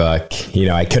in your book,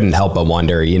 I couldn't help but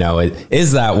wonder,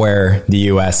 is that where the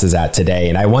U.S. is at today?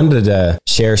 And I wanted to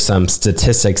share some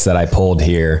statistics that I pulled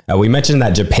here. We mentioned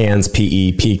that Japan's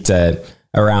PE peaked at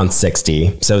around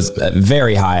 60. So it's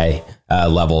very high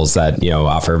levels that,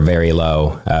 offer very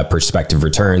low prospective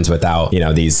returns without,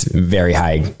 these very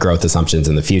high growth assumptions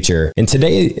in the future. And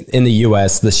today in the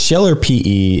US, the Shiller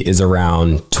PE is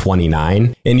around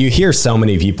 29. And you hear so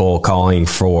many people calling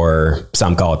for,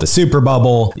 some call it the super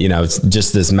bubble, it's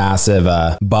just this massive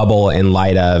bubble in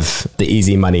light of the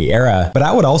easy money era. But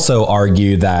I would also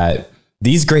argue that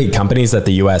these great companies that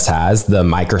the US has, the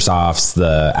Microsofts,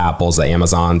 the Apples, the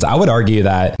Amazons, I would argue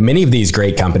that many of these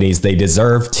great companies, they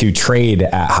deserve to trade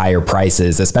at higher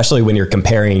prices, especially when you're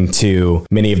comparing to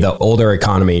many of the older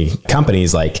economy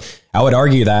companies. Like, I would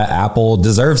argue that Apple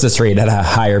deserves to trade at a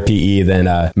higher PE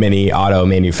than many auto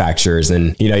manufacturers.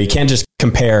 And, you can't just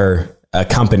compare a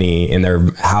company and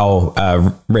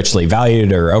how richly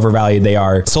valued or overvalued they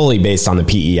are solely based on the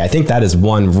PE. I think that is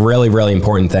one really, really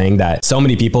important thing that so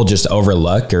many people just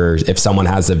overlook, or if someone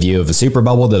has a view of a super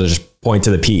bubble, they'll just point to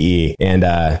the PE.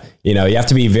 And, you have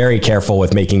to be very careful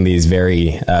with making these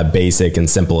very basic and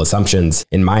simple assumptions,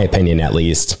 in my opinion, at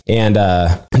least. And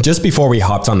just before we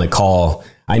hopped on the call,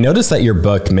 I noticed that your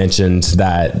book mentioned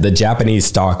that the Japanese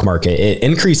stock market, it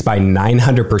increased by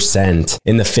 900%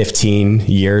 in the 15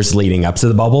 years leading up to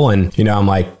the bubble. And, I'm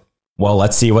like, well,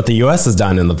 let's see what the US has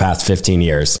done in the past 15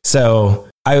 years. So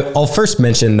I'll first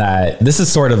mention that this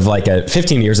is sort of like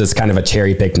 15 years is kind of a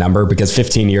cherry picked number because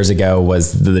 15 years ago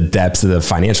was the depths of the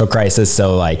financial crisis.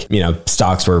 So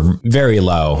stocks were very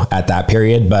low at that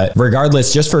period. But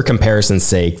regardless, just for comparison's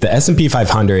sake, the S&P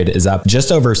 500 is up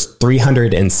just over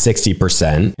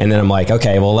 360%. And then I'm like,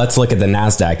 okay, well, let's look at the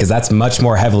NASDAQ because that's much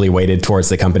more heavily weighted towards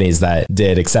the companies that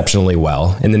did exceptionally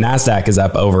well. And the NASDAQ is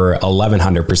up over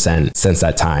 1,100% since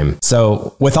that time.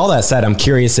 So with all that said, I'm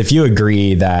curious if you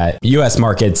agree that U.S.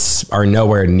 markets are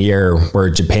nowhere near where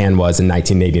Japan was in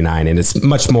 1989, and it's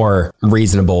much more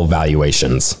reasonable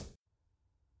valuations.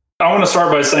 I want to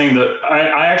start by saying that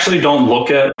I actually don't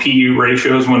look at PE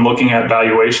ratios when looking at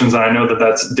valuations. And I know that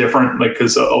that's different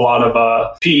because a lot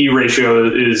of PE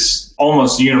ratio is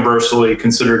almost universally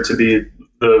considered to be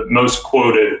the most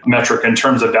quoted metric in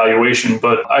terms of valuation.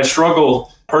 But I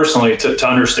struggle personally to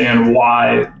understand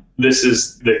why this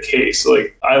is the case.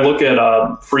 I look at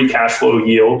free cash flow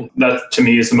yield. That to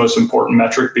me is the most important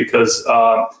metric because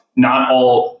not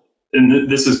all, and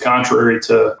this is contrary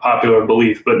to popular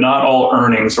belief, but not all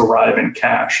earnings arrive in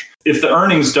cash. If the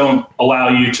earnings don't allow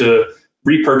you to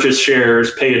repurchase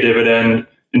shares, pay a dividend,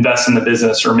 invest in the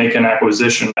business, or make an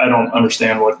acquisition, I don't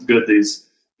understand what good these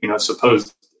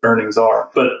supposed earnings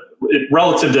are. But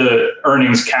relative to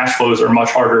earnings, cash flows are much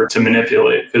harder to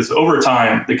manipulate because over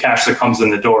time, the cash that comes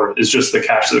in the door is just the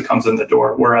cash that comes in the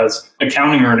door. Whereas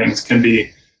accounting earnings can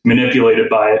be manipulated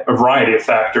by a variety of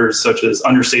factors, such as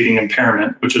understating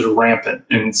impairment, which is rampant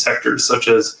in sectors such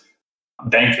as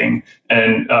banking,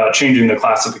 and changing the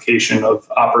classification of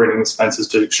operating expenses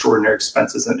to extraordinary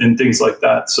expenses and things like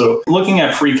that. So looking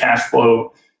at free cash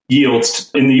flow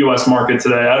yields in the U.S. market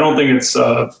today, I don't think it's,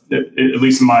 at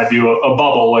least in my view, a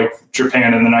bubble like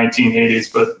Japan in the 1980s,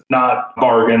 but not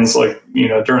bargains like,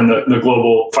 during the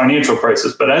global financial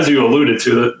crisis. But as you alluded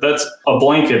to, that's a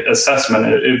blanket assessment.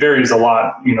 It varies a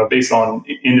lot, based on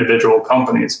individual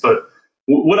companies. But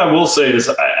what I will say is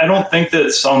I don't think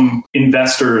that some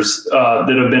investors that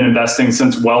have been investing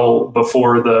since well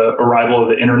before the arrival of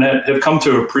the internet have come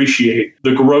to appreciate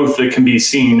the growth that can be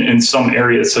seen in some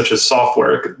areas such as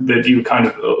software that you kind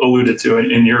of alluded to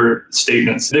in your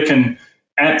statements that can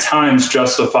at times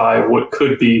justify what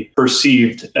could be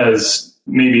perceived as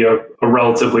maybe a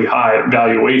relatively high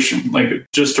valuation.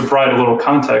 Just to provide a little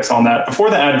context on that, before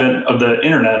the advent of the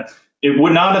internet, it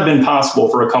would not have been possible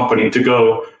for a company to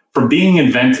go from being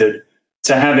invented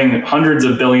to having hundreds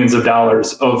of billions of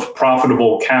dollars of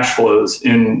profitable cash flows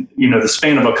in the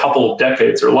span of a couple of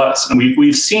decades or less. And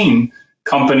we've seen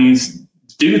companies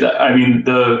do that. I mean,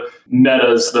 the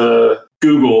Metas, the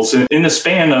Googles, in the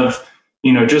span of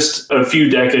just a few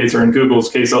decades, or in Google's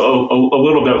case, a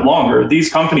little bit longer,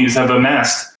 these companies have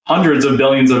amassed hundreds of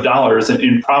billions of dollars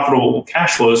in profitable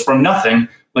cash flows from nothing.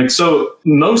 So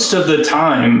most of the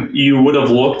time you would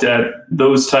have looked at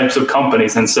those types of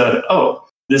companies and said, oh,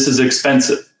 this is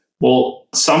expensive. Well,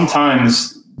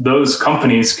 sometimes those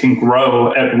companies can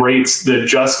grow at rates that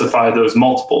justify those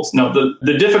multiples. Now,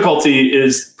 the difficulty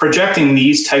is projecting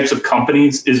these types of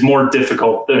companies is more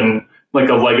difficult than a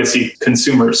legacy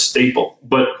consumer staple.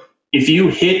 But if you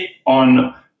hit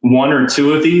on one or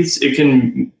two of these, it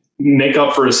can make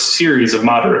up for a series of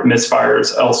moderate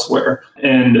misfires elsewhere.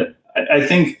 And I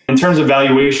think in terms of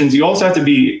valuations, you also have to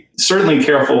be certainly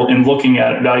careful in looking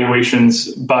at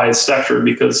valuations by sector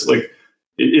because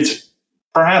it's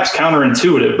perhaps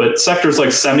counterintuitive, but sectors like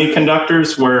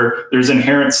semiconductors where there's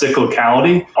inherent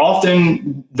cyclicality,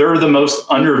 often they're the most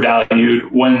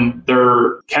undervalued when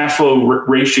their cash flow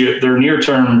ratio, their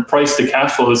near-term price to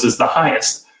cash flows is the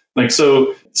highest.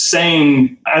 So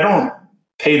saying I don't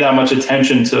pay that much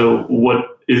attention to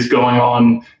what is going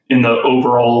on in the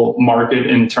overall market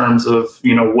in terms of,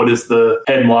 what is the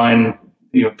headline,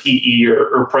 PE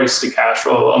or price to cash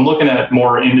flow. I'm looking at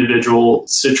more individual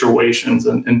situations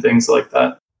and things like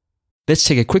that. Let's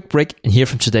take a quick break and hear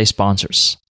from today's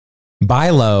sponsors. Buy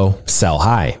low, sell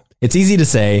high. It's easy to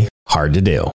say, hard to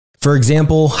do. For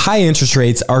example, high interest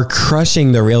rates are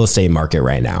crushing the real estate market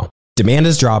right now. Demand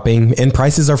is dropping and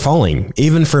prices are falling,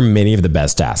 even for many of the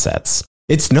best assets.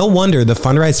 It's no wonder the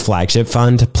Fundrise flagship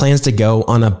fund plans to go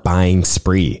on a buying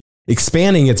spree,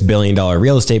 expanding its billion-dollar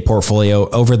real estate portfolio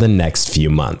over the next few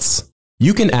months.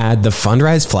 You can add the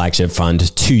Fundrise flagship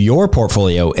fund to your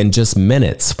portfolio in just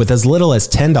minutes with as little as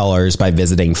 $10 by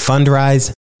visiting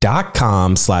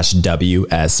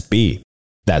fundrise.com/WSB.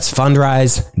 That's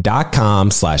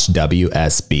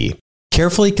fundrise.com/WSB.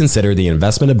 Carefully consider the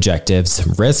investment objectives,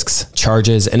 risks,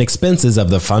 charges, and expenses of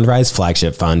the Fundrise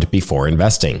flagship fund before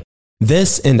investing.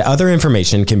 This and other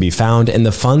information can be found in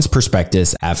the fund's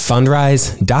prospectus at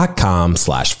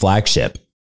fundrise.com/flagship.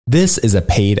 This is a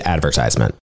paid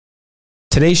advertisement.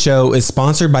 Today's show is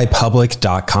sponsored by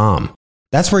Public.com.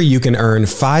 That's where you can earn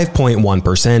 5.1%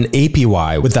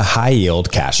 APY with a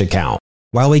high-yield cash account.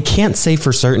 While we can't say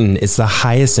for certain it's the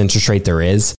highest interest rate there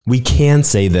is, we can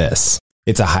say this.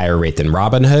 It's a higher rate than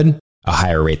Robinhood, a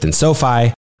higher rate than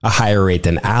SoFi, a higher rate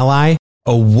than Ally,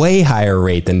 a way higher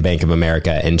rate than Bank of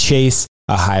America and Chase,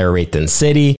 a higher rate than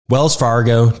Citi, Wells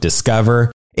Fargo,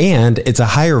 Discover, and it's a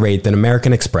higher rate than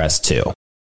American Express too.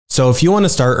 So if you want to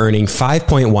start earning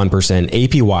 5.1%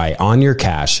 APY on your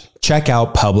cash, check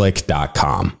out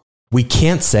Public.com. We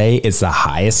can't say it's the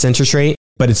highest interest rate,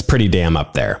 but it's pretty damn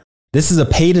up there. This is a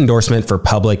paid endorsement for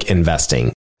Public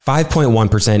Investing.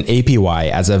 5.1% APY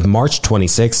as of March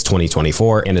 26,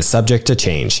 2024, and is subject to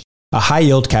change. A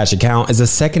high-yield cash account is a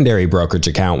secondary brokerage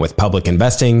account with Public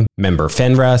Investing, member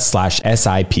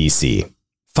FINRA/SIPC.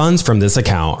 Funds from this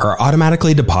account are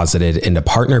automatically deposited into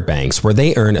partner banks where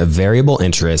they earn a variable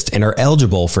interest and are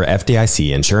eligible for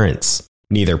FDIC insurance.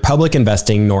 Neither Public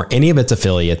Investing nor any of its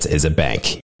affiliates is a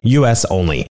bank. U.S.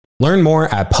 only. Learn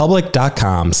more at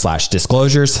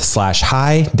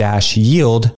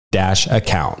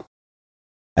public.com/disclosures/high-yield-account.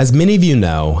 As many of you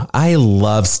know, I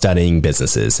love studying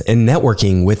businesses and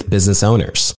networking with business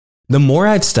owners. The more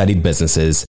I've studied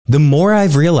businesses, the more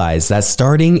I've realized that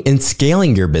starting and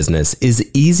scaling your business is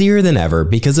easier than ever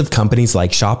because of companies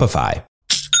like Shopify.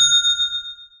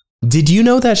 Did you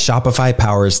know that Shopify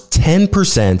powers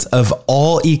 10% of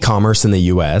all e-commerce in the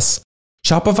US?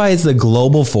 Shopify is the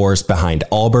global force behind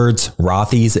Allbirds,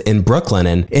 Rothy's, and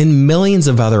Brooklinen, and millions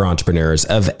of other entrepreneurs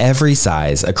of every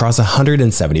size across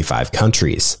 175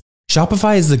 countries.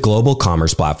 Shopify is the global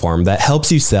commerce platform that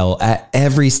helps you sell at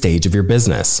every stage of your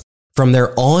business, from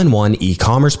their all-in-one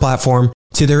e-commerce platform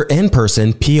to their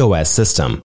in-person POS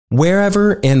system.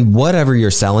 Wherever and whatever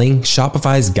you're selling,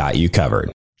 Shopify's got you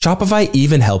covered. Shopify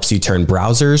even helps you turn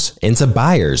browsers into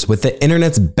buyers with the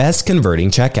internet's best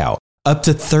converting checkout, up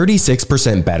to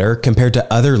 36% better compared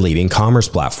to other leading commerce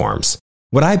platforms.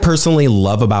 What I personally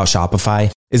love about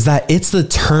Shopify is that it's the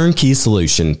turnkey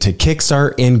solution to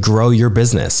kickstart and grow your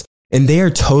business, and they are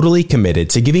totally committed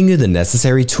to giving you the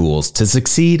necessary tools to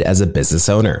succeed as a business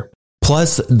owner.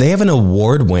 Plus, they have an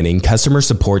award-winning customer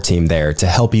support team there to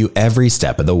help you every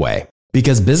step of the way.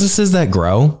 Because businesses that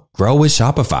grow with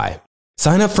Shopify.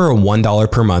 Sign up for a $1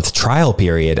 per month trial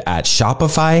period at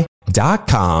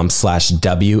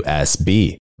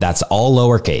shopify.com/WSB. That's all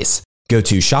lowercase. Go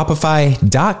to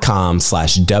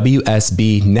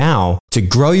shopify.com/WSB now to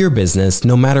grow your business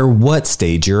no matter what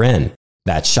stage you're in.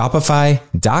 That's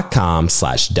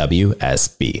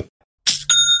shopify.com/WSB.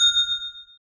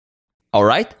 All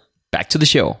right, back to the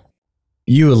show.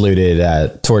 You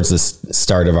alluded towards the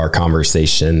start of our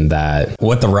conversation that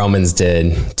what the Romans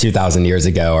did 2,000 years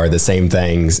ago are the same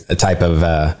things, a type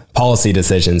of policy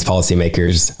decisions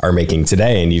policymakers are making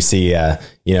today. And you see,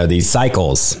 these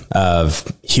cycles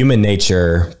of human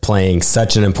nature playing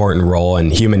such an important role,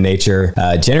 and human nature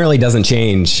generally doesn't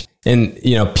change. And,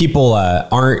 people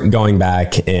aren't going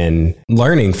back and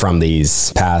learning from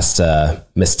these past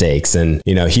mistakes. And,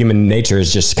 human nature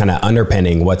is just kind of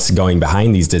underpinning what's going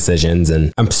behind these decisions.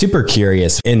 And I'm super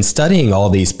curious, in studying all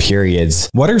these periods,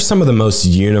 what are some of the most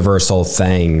universal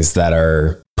things that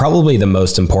are probably the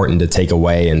most important to take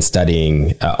away in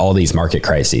studying all these market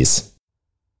crises?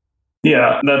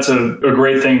 Yeah, that's a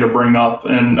great thing to bring up.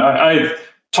 And I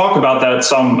talk about that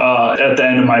some at the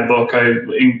end of my book. I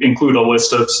include a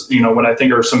list of, what I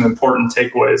think are some important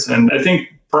takeaways. And I think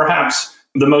perhaps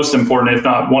the most important, if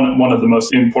not one of the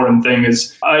most important thing,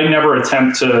 is I never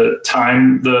attempt to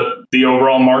time the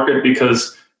overall market,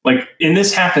 because and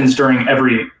this happens during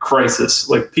every crisis.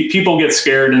 People get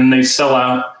scared and they sell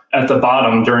out at the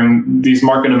bottom during these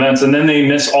market events, and then they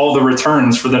miss all the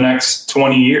returns for the next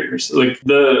 20 years.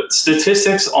 The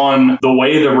statistics on the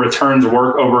way the returns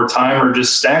work over time are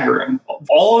just staggering.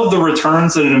 All of the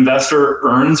returns that an investor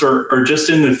earns are just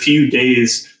in the few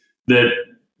days that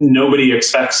nobody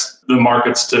expects the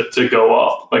markets to go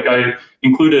up. I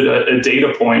included a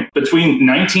data point between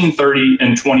 1930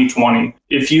 and 2020.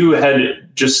 If you had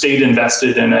just stayed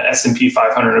invested in an S&P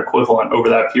 500 equivalent over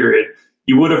that period,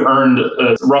 you would have earned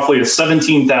roughly a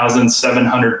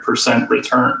 17,700%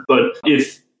 return. But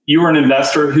if you were an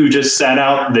investor who just sat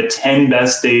out the 10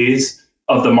 best days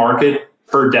of the market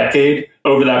per decade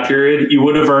over that period, you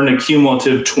would have earned a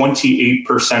cumulative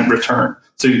 28% return.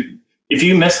 So if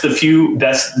you miss the few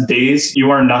best days,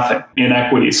 you earn nothing in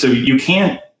equity. So you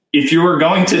can't, if you were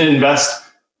going to invest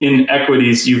in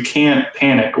equities, you can't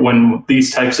panic when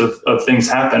these types of things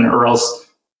happen, or else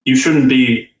you shouldn't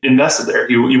be invested there.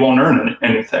 You won't earn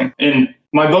anything. And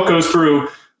my book goes through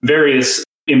various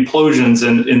implosions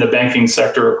in the banking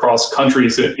sector across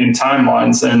countries in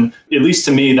timelines. And at least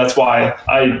to me, that's why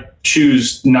I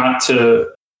choose not to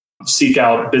seek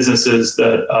out businesses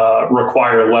that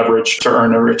require leverage to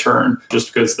earn a return,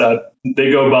 just because that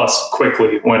they go bust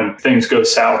quickly when things go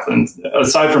south. And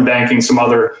aside from banking, some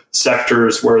other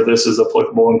sectors where this is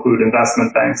applicable include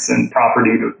investment banks and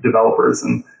property developers.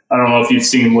 And I don't know if you've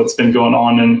seen what's been going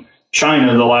on in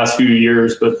China the last few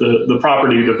years, but the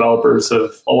property developers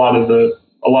have a lot of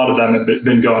them have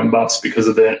been going bust because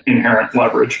of the inherent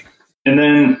leverage. And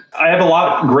then I have a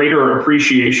lot greater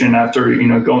appreciation after,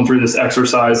 going through this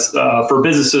exercise for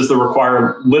businesses that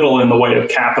require little in the way of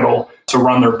capital to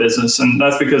run their business. And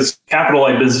that's because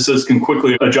capital-light businesses can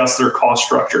quickly adjust their cost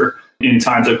structure in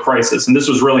times of crisis. And this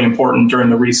was really important during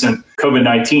the recent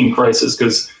COVID-19 crisis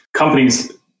because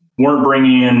companies weren't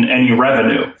bringing in any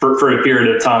revenue for a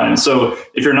period of time. So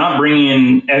if you're not bringing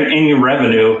in any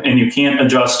revenue and you can't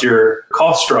adjust your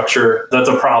cost structure, that's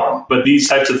a problem. But these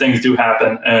types of things do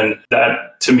happen. And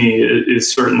that, to me,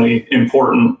 is certainly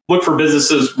important. Look for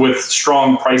businesses with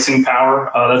strong pricing power.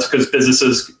 That's because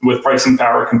businesses with pricing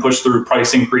power can push through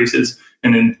price increases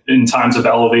and in times of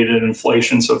elevated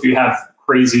inflation. So if you have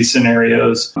crazy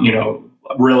scenarios,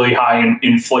 really high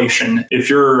inflation, if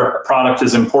your product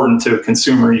is important to a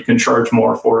consumer, you can charge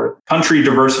more for it. Country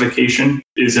diversification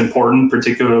is important,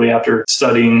 particularly after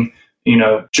studying,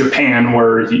 Japan,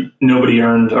 where nobody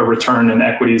earned a return in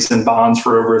equities and bonds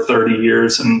for over 30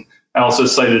 years. And I also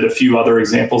cited a few other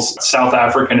examples, South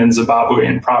African and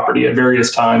Zimbabwean property. At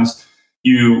various times,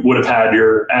 you would have had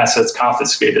your assets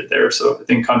confiscated there. So I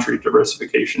think country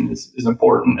diversification is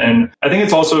important. And I think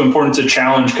it's also important to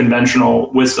challenge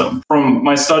conventional wisdom. From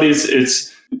my studies,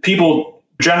 it's people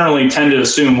generally tend to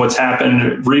assume what's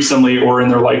happened recently or in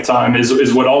their lifetime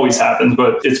is what always happens.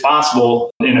 But it's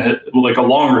possible in a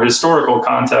longer historical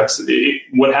context,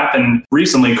 what happened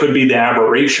recently could be the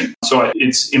aberration. So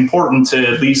it's important to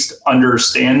at least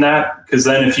understand that, because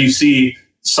then if you see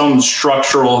some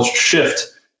structural shift,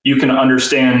 you can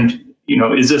understand,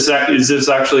 is this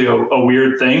actually a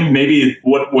weird thing? Maybe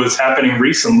what was happening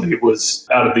recently was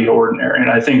out of the ordinary. And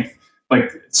I think,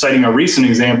 citing a recent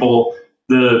example,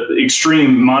 the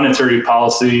extreme monetary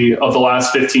policy of the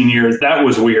last 15 years, that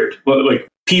was weird.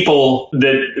 People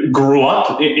that grew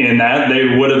up in that,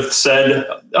 they would have said,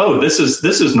 oh, this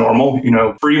is normal.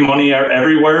 Free money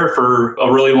everywhere for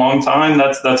a really long time.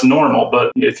 That's normal.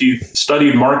 But if you've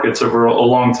studied markets over a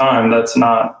long time, that's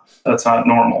not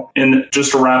normal. And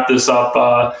just to wrap this up,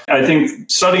 I think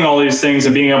studying all these things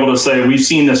and being able to say, we've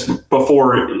seen this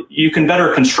before, you can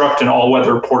better construct an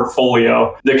all-weather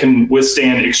portfolio that can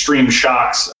withstand extreme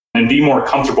shocks and be more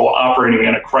comfortable operating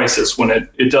in a crisis when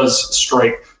it does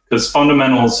strike, because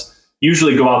fundamentals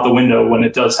usually go out the window when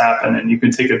it does happen, and you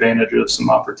can take advantage of some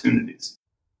opportunities.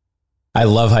 I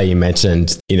love how you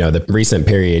mentioned, the recent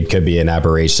period could be an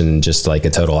aberration, just like a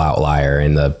total outlier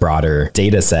in the broader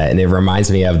data set. And it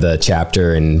reminds me of the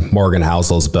chapter in Morgan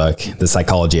Housel's book, The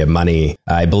Psychology of Money.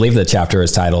 I believe the chapter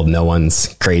is titled No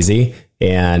One's Crazy.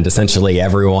 And essentially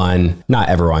not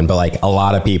everyone, but a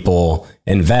lot of people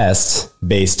invest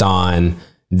based on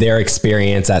their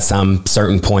experience at some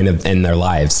certain point in their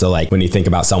lives. So when you think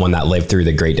about someone that lived through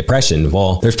the Great Depression,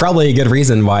 well, there's probably a good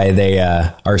reason why they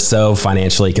are so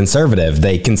financially conservative.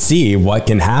 They can see what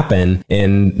can happen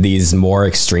in these more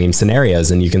extreme scenarios.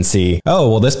 And you can see, oh,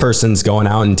 well, this person's going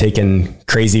out and taking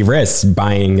crazy risks,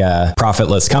 buying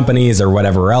profitless companies or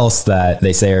whatever else that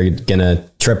they say are going to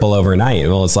triple overnight.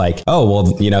 Well, it's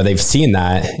they've seen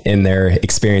that in their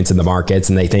experience in the markets,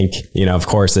 and they think, of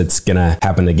course it's going to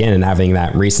happen again, and having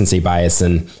that recency bias.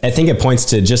 And I think it points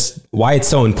to just why it's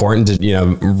so important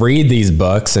to, read these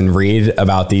books and read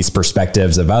about these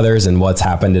perspectives of others and what's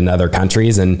happened in other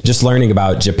countries. And just learning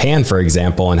about Japan, for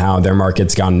example, and how their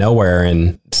market's gone nowhere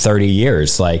in 30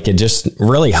 years. It just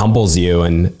really humbles you.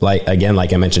 And like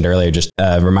I mentioned earlier, just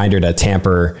a reminder to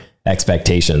temper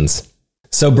expectations.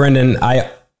 So, Brendan, I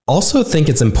also think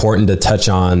it's important to touch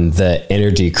on the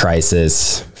energy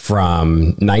crisis from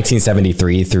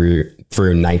 1973 through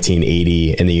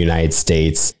 1980 in the United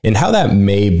States, and how that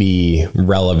may be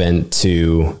relevant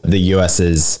to the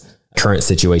U.S.'s current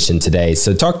situation today.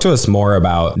 So talk to us more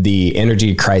about the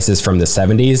energy crisis from the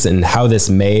 70s and how this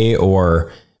may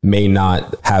or may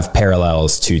not have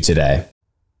parallels to today.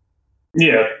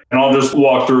 Yeah, and I'll just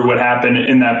walk through what happened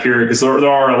in that period, because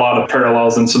there are a lot of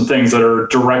parallels and some things that are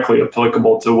directly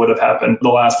applicable to what have happened the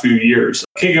last few years.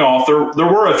 kicking off, there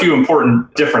were a few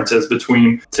important differences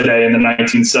between today and the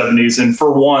 1970s. And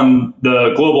for one,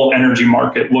 the global energy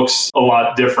market looks a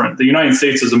lot different. The United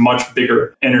States is a much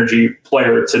bigger energy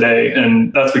player today.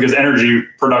 And that's because energy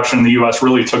production in the U.S.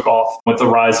 really took off with the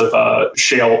rise of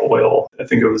shale oil. I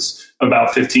think it was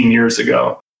about 15 years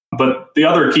ago. But the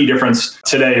other key difference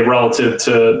today relative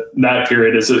to that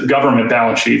period is that government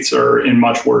balance sheets are in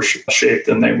much worse shape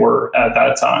than they were at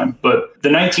that time. But the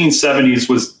 1970s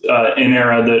was an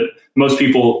era that most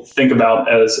people think about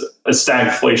as a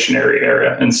stagflationary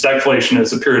era. And stagflation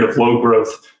is a period of low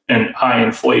growth and high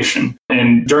inflation.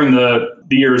 And during the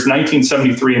years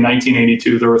 1973 and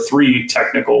 1982, there were 3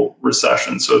 technical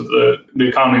recessions. So the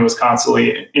economy was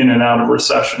constantly in and out of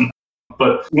recession.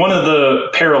 But one of the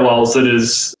parallels that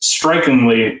is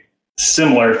strikingly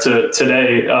similar to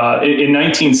today, in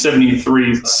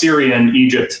 1973, Syria and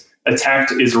Egypt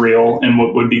attacked Israel in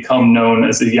what would become known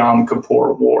as the Yom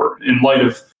Kippur War. In light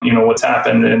of what's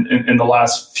happened in the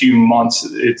last few months,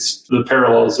 the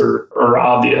parallels are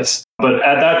obvious. But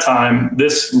at that time,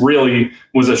 this really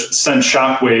sent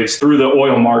shockwaves through the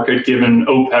oil market, given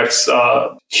OPEC's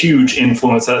huge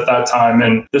influence at that time.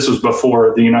 And this was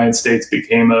before the United States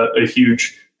became a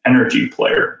huge energy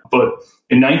player. But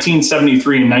in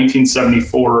 1973 and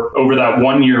 1974, over that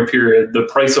 1 year period, the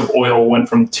price of oil went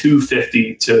from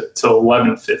 $2.50 to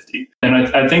 $11.50. And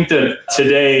I think that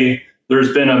today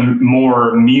there's been a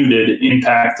more muted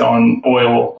impact on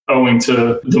oil owing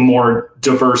to the more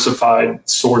diversified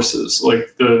sources.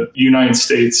 Like the United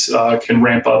States can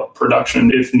ramp up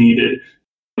production if needed.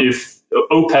 If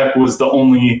OPEC was the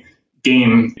only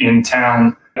game in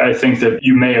town, I think that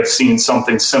you may have seen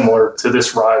something similar to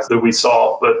this rise that we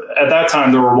saw. But at that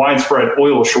time, there were widespread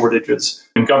oil shortages,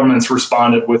 and governments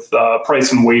responded with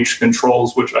price and wage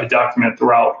controls, which I document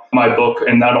throughout my book,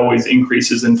 and that always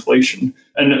increases inflation.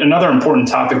 And another important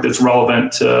topic that's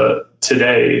relevant to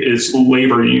today is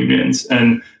labor unions.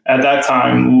 And at that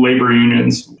time, labor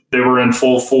unions, they were in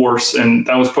full force, and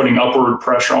that was putting upward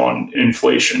pressure on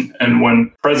inflation. And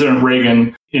when President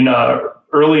Reagan, in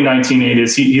early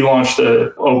 1980s, he launched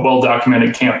a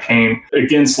well-documented campaign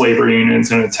against labor unions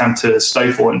in an attempt to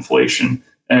stifle inflation.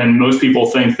 And most people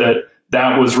think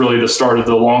that was really the start of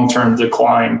the long-term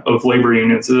decline of labor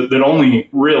unions that only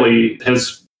really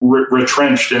has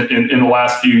retrenched in the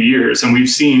last few years. And we've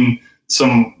seen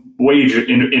some wage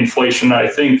inflation. I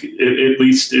think, at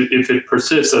least if it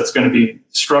persists, that's going to be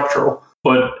structural.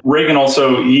 But Reagan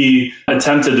also, he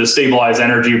attempted to stabilize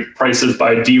energy prices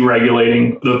by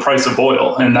deregulating the price of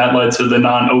oil. And that led to the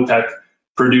non-OPEC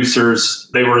producers.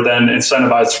 They were then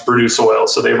incentivized to produce oil.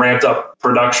 So they ramped up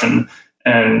production.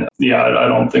 And I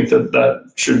don't think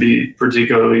that should be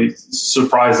particularly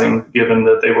surprising, given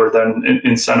that they were then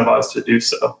incentivized to do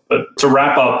so. But to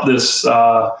wrap up this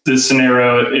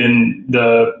scenario in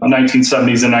the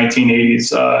 1970s and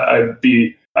 1980s,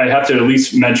 I have to at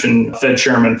least mention Fed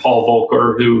Chairman Paul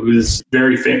Volcker, who is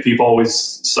very famous. People always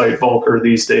cite Volcker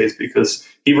these days because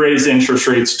he raised interest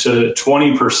rates to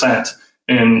 20%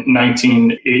 in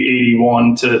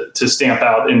 1981 to stamp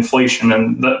out inflation.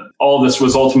 And all this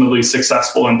was ultimately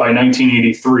successful. And by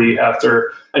 1983,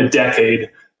 after a decade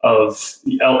of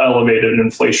elevated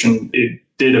inflation, it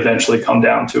did eventually come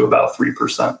down to about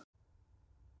 3%.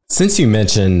 Since you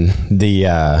mentioned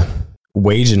the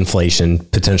wage inflation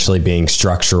potentially being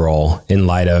structural in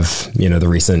light of, the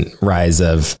recent rise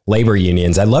of labor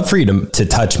unions, I'd love for you to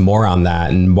touch more on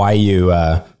that and why you,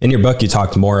 in your book, you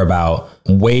talked more about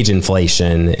wage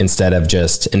inflation instead of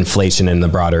just inflation in the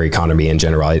broader economy in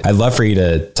general. I'd love for you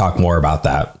to talk more about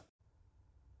that.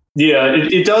 Yeah,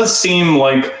 it does seem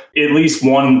like at least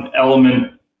one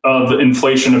element of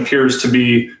inflation appears to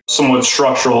be somewhat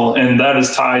structural, and that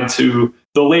is tied to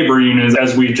the labor unions,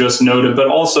 as we just noted, but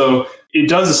also it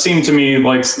does seem to me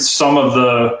like some of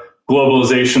the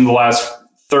globalization the last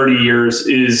 30 years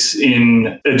is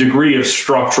in a degree of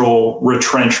structural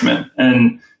retrenchment.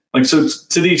 And so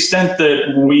to the extent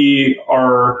that we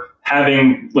are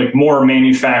having more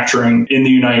manufacturing in the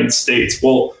United States,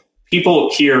 well,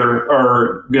 people here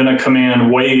are going to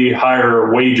command way higher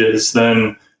wages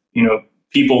than,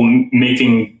 people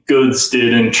making goods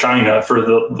did in China for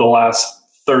the last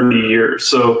 30 years.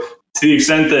 So to the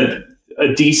extent that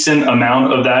a decent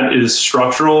amount of that is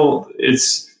structural,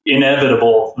 it's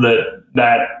inevitable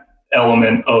that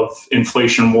element of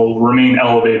inflation will remain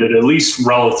elevated, at least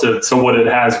relative to what it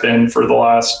has been for the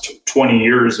last 20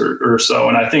 years or so.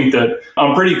 And I think that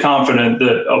I'm pretty confident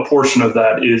that a portion of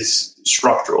that is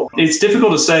structural. It's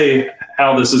difficult to say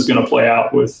how this is going to play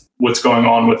out with what's going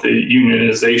on with the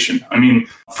unionization. I mean,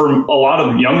 for a lot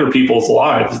of younger people's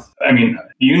lives,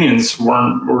 unions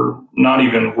were not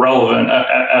even relevant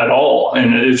at all.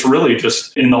 And it's really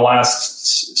just in the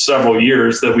last several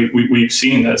years that we've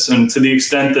seen this. And to the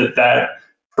extent that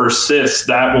persists,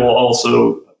 that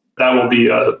will be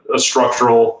a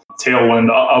structural tailwind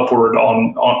upward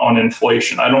on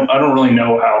inflation. I don't really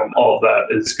know how all of that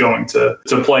is going to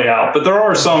play out, but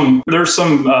there's some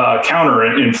counter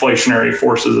inflationary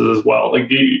forces as well. Like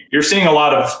you're seeing a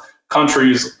lot of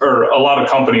countries or a lot of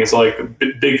companies, like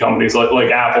big companies like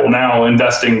Apple, now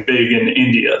investing big in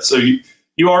India. So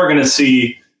you are going to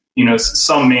see,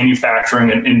 some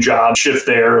manufacturing and job shift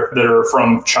there that are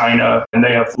from China, and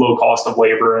they have low cost of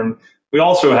labor. And we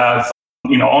also have,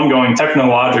 ongoing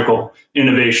technological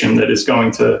innovation that is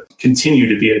going to continue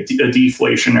to be a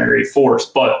deflationary force.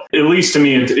 But at least to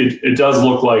me, it does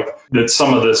look like that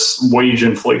some of this wage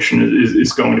inflation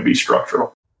is going to be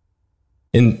structural.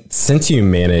 And since you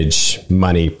manage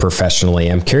money professionally,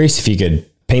 I'm curious if you could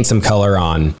paint some color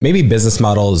on maybe business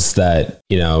models that,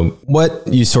 what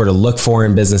you sort of look for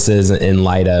in businesses in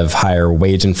light of higher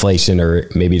wage inflation, or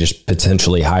maybe just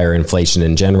potentially higher inflation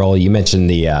in general. You mentioned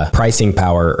the pricing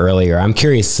power earlier. I'm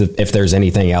curious if there's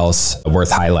anything else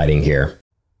worth highlighting here.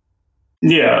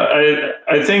 Yeah,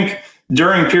 I think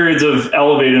during periods of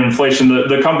elevated inflation,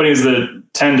 the companies that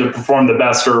tend to perform the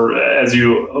best are, as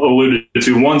you alluded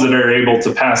to, ones that are able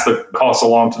to pass the costs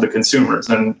along to the consumers.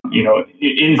 And,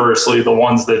 inversely, the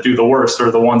ones that do the worst are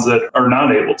the ones that are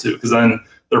not able to, because then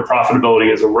their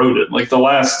profitability is eroded. Like the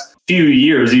last few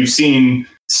years, you've seen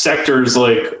sectors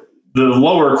like the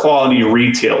lower quality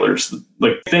retailers,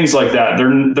 like things like that,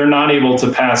 they're not able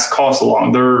to pass costs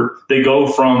along. They go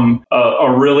from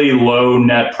a really low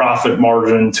net profit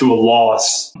margin to a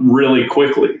loss really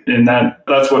quickly. And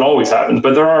that's what always happens.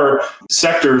 But there are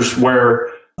sectors where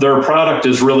their product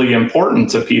is really important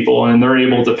to people and they're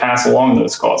able to pass along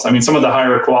those costs. I mean, some of the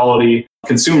higher quality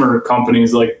consumer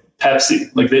companies like Pepsi,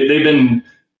 like they've been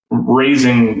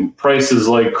raising prices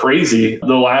like crazy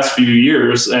the last few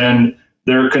years, and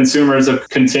their consumers have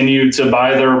continued to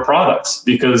buy their products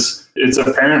because it's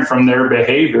apparent from their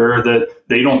behavior that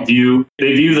they view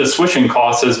the switching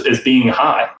costs as being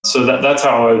high. So that's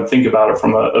how I would think about it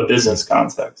from a business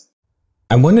context.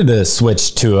 I wanted to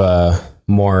switch to a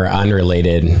more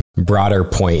unrelated, broader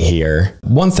point here.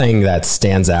 One thing that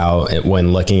stands out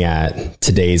when looking at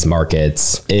today's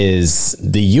markets is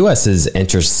the US's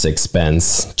interest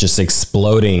expense just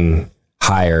exploding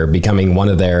higher, becoming one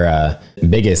of their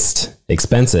biggest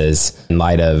expenses in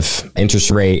light of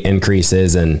interest rate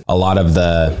increases, and a lot of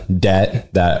the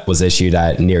debt that was issued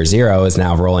at near zero is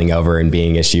now rolling over and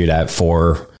being issued at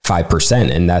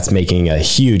 4-5%. And that's making a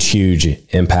huge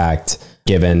impact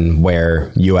given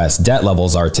where US debt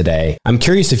levels are today. I'm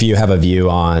curious if you have a view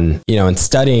on, in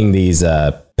studying these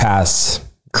past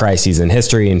crises in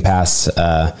history and past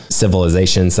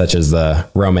civilizations such as the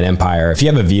Roman Empire, if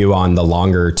you have a view on the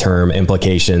longer term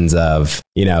implications of,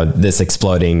 this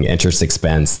exploding interest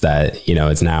expense that,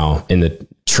 is now in the $1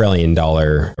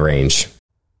 trillion range.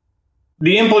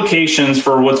 The implications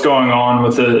for what's going on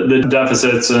with the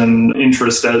deficits and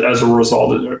interest as a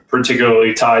result,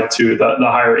 particularly tied to the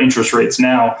higher interest rates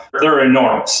now, they're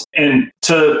enormous. And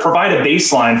to provide a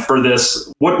baseline for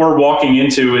this, what we're walking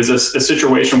into is a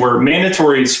situation where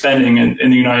mandatory spending in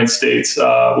the United States,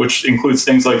 which includes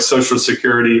things like Social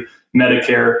Security,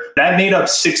 Medicare, that made up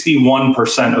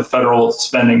 61% of federal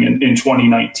spending in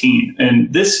 2019.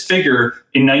 And this figure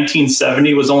in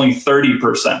 1970 was only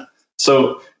 30%.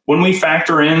 So when we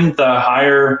factor in the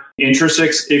higher interest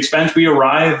expense, we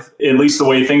arrive, at least the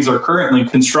way things are currently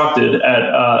constructed, at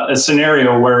a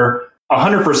scenario where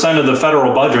 100% of the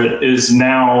federal budget is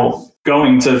now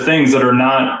going to things that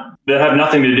have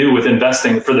nothing to do with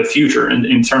investing for the future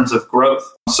in terms of growth.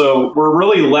 So we're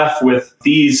really left with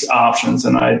these options,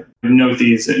 and I note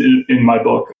these in my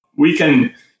book. We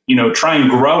can try and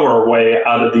grow our way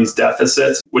out of these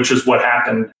deficits, which is what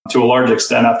happened to a large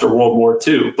extent after World War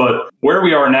II. But where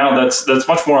we are now, that's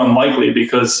much more unlikely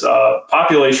because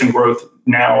population growth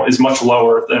now is much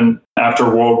lower than after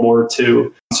World War II.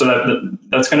 So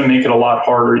that's going to make it a lot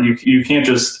harder. You can't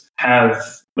just have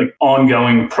like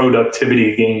ongoing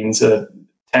productivity gains at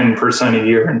 10% a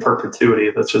year in perpetuity.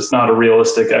 That's just not a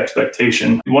realistic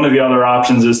expectation. One of the other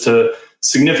options is to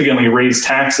significantly raise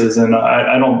taxes. And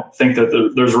I don't think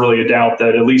that there's really a doubt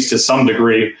that at least to some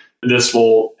degree this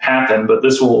will happen, but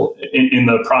this will in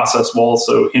the process will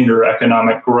also hinder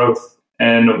economic growth.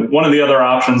 And one of the other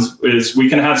options is we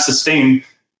can have sustained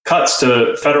cuts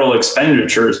to federal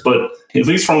expenditures. But at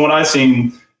least from what I've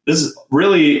seen, this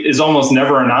really is almost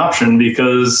never an option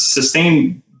because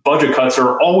sustained budget cuts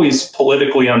are always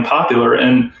politically unpopular,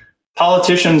 and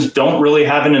politicians don't really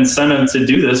have an incentive to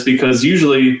do this because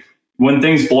usually when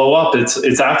things blow up,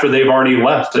 it's after they've already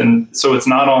left. And so it's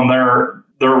not on their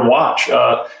watch.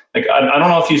 I don't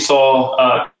know if you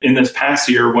saw in this past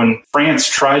year when France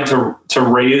tried to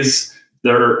raise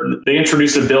they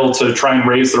introduced a bill to try and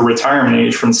raise the retirement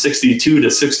age from 62 to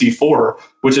 64,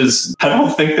 which is, I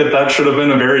don't think that should have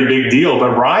been a very big deal,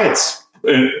 but riots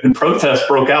and protests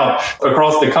broke out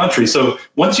across the country. So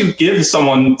once you give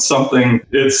someone something,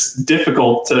 it's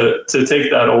difficult to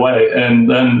take that away. And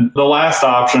then the last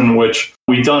option, which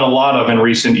we've done a lot of in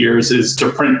recent years, is to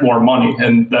print more money.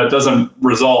 And that doesn't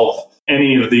resolve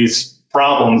any of these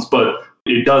problems, but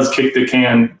it does kick the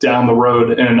can down the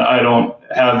road. And I don't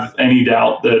have any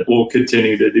doubt that we'll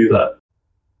continue to do that.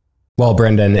 Well,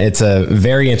 Brendan, it's a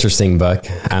very interesting book.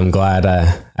 I'm glad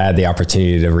I had the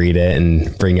opportunity to read it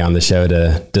and bring you on the show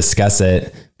to discuss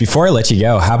it. Before I let you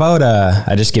go, how about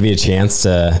I just give you a chance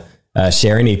to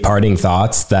share any parting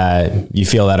thoughts that you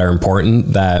feel that are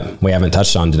important that we haven't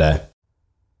touched on today?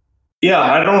 Yeah,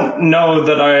 I don't know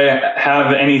that I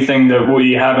have anything that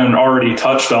we haven't already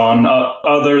touched on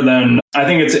other than I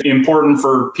think it's important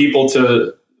for people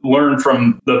to learn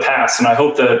from the past. And I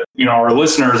hope that, our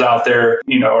listeners out there,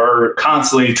 are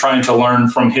constantly trying to learn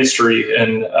from history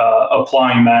and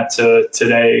applying that to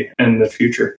today and the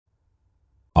future.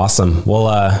 Awesome.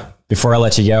 Well, before I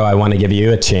let you go, I want to give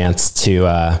you a chance to,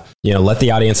 let the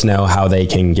audience know how they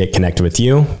can get connected with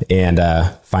you and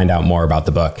find out more about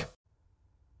the book.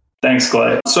 Thanks,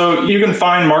 Clay. So you can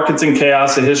find Markets in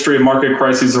Chaos, a history of market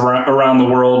crises around the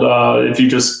world. If you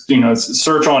just,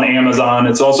 search on Amazon.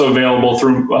 It's also available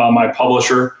through my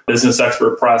publisher, Business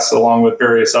Expert Press, along with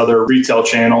various other retail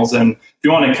channels. And if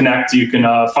you want to connect, you can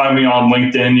find me on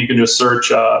LinkedIn. You can just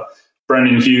search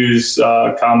Brendan Hughes,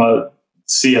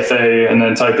 CFA, and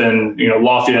then type in,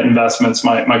 Lafayette Investments,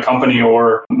 my company,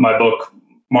 or my book,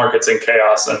 Markets in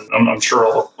Chaos. And I'm sure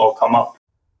it'll come up.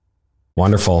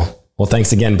 Wonderful. Well,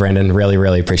 thanks again, Brendan. Really,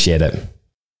 really appreciate it.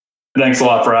 Thanks a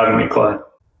lot for having me, Clay.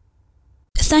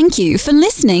 Thank you for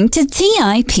listening to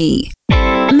TIP.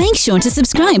 Make sure to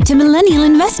subscribe to Millennial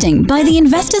Investing by the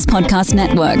Investors Podcast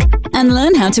Network and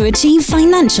learn how to achieve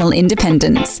financial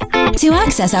independence. To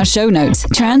access our show notes,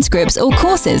 transcripts, or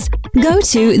courses, go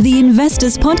to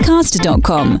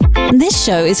theinvestorspodcast.com. This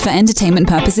show is for entertainment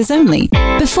purposes only.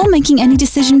 Before making any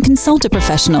decision, consult a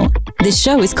professional. This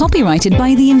show is copyrighted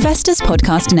by the Investors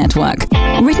Podcast Network.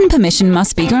 Written permission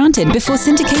must be granted before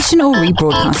syndication or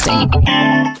rebroadcasting.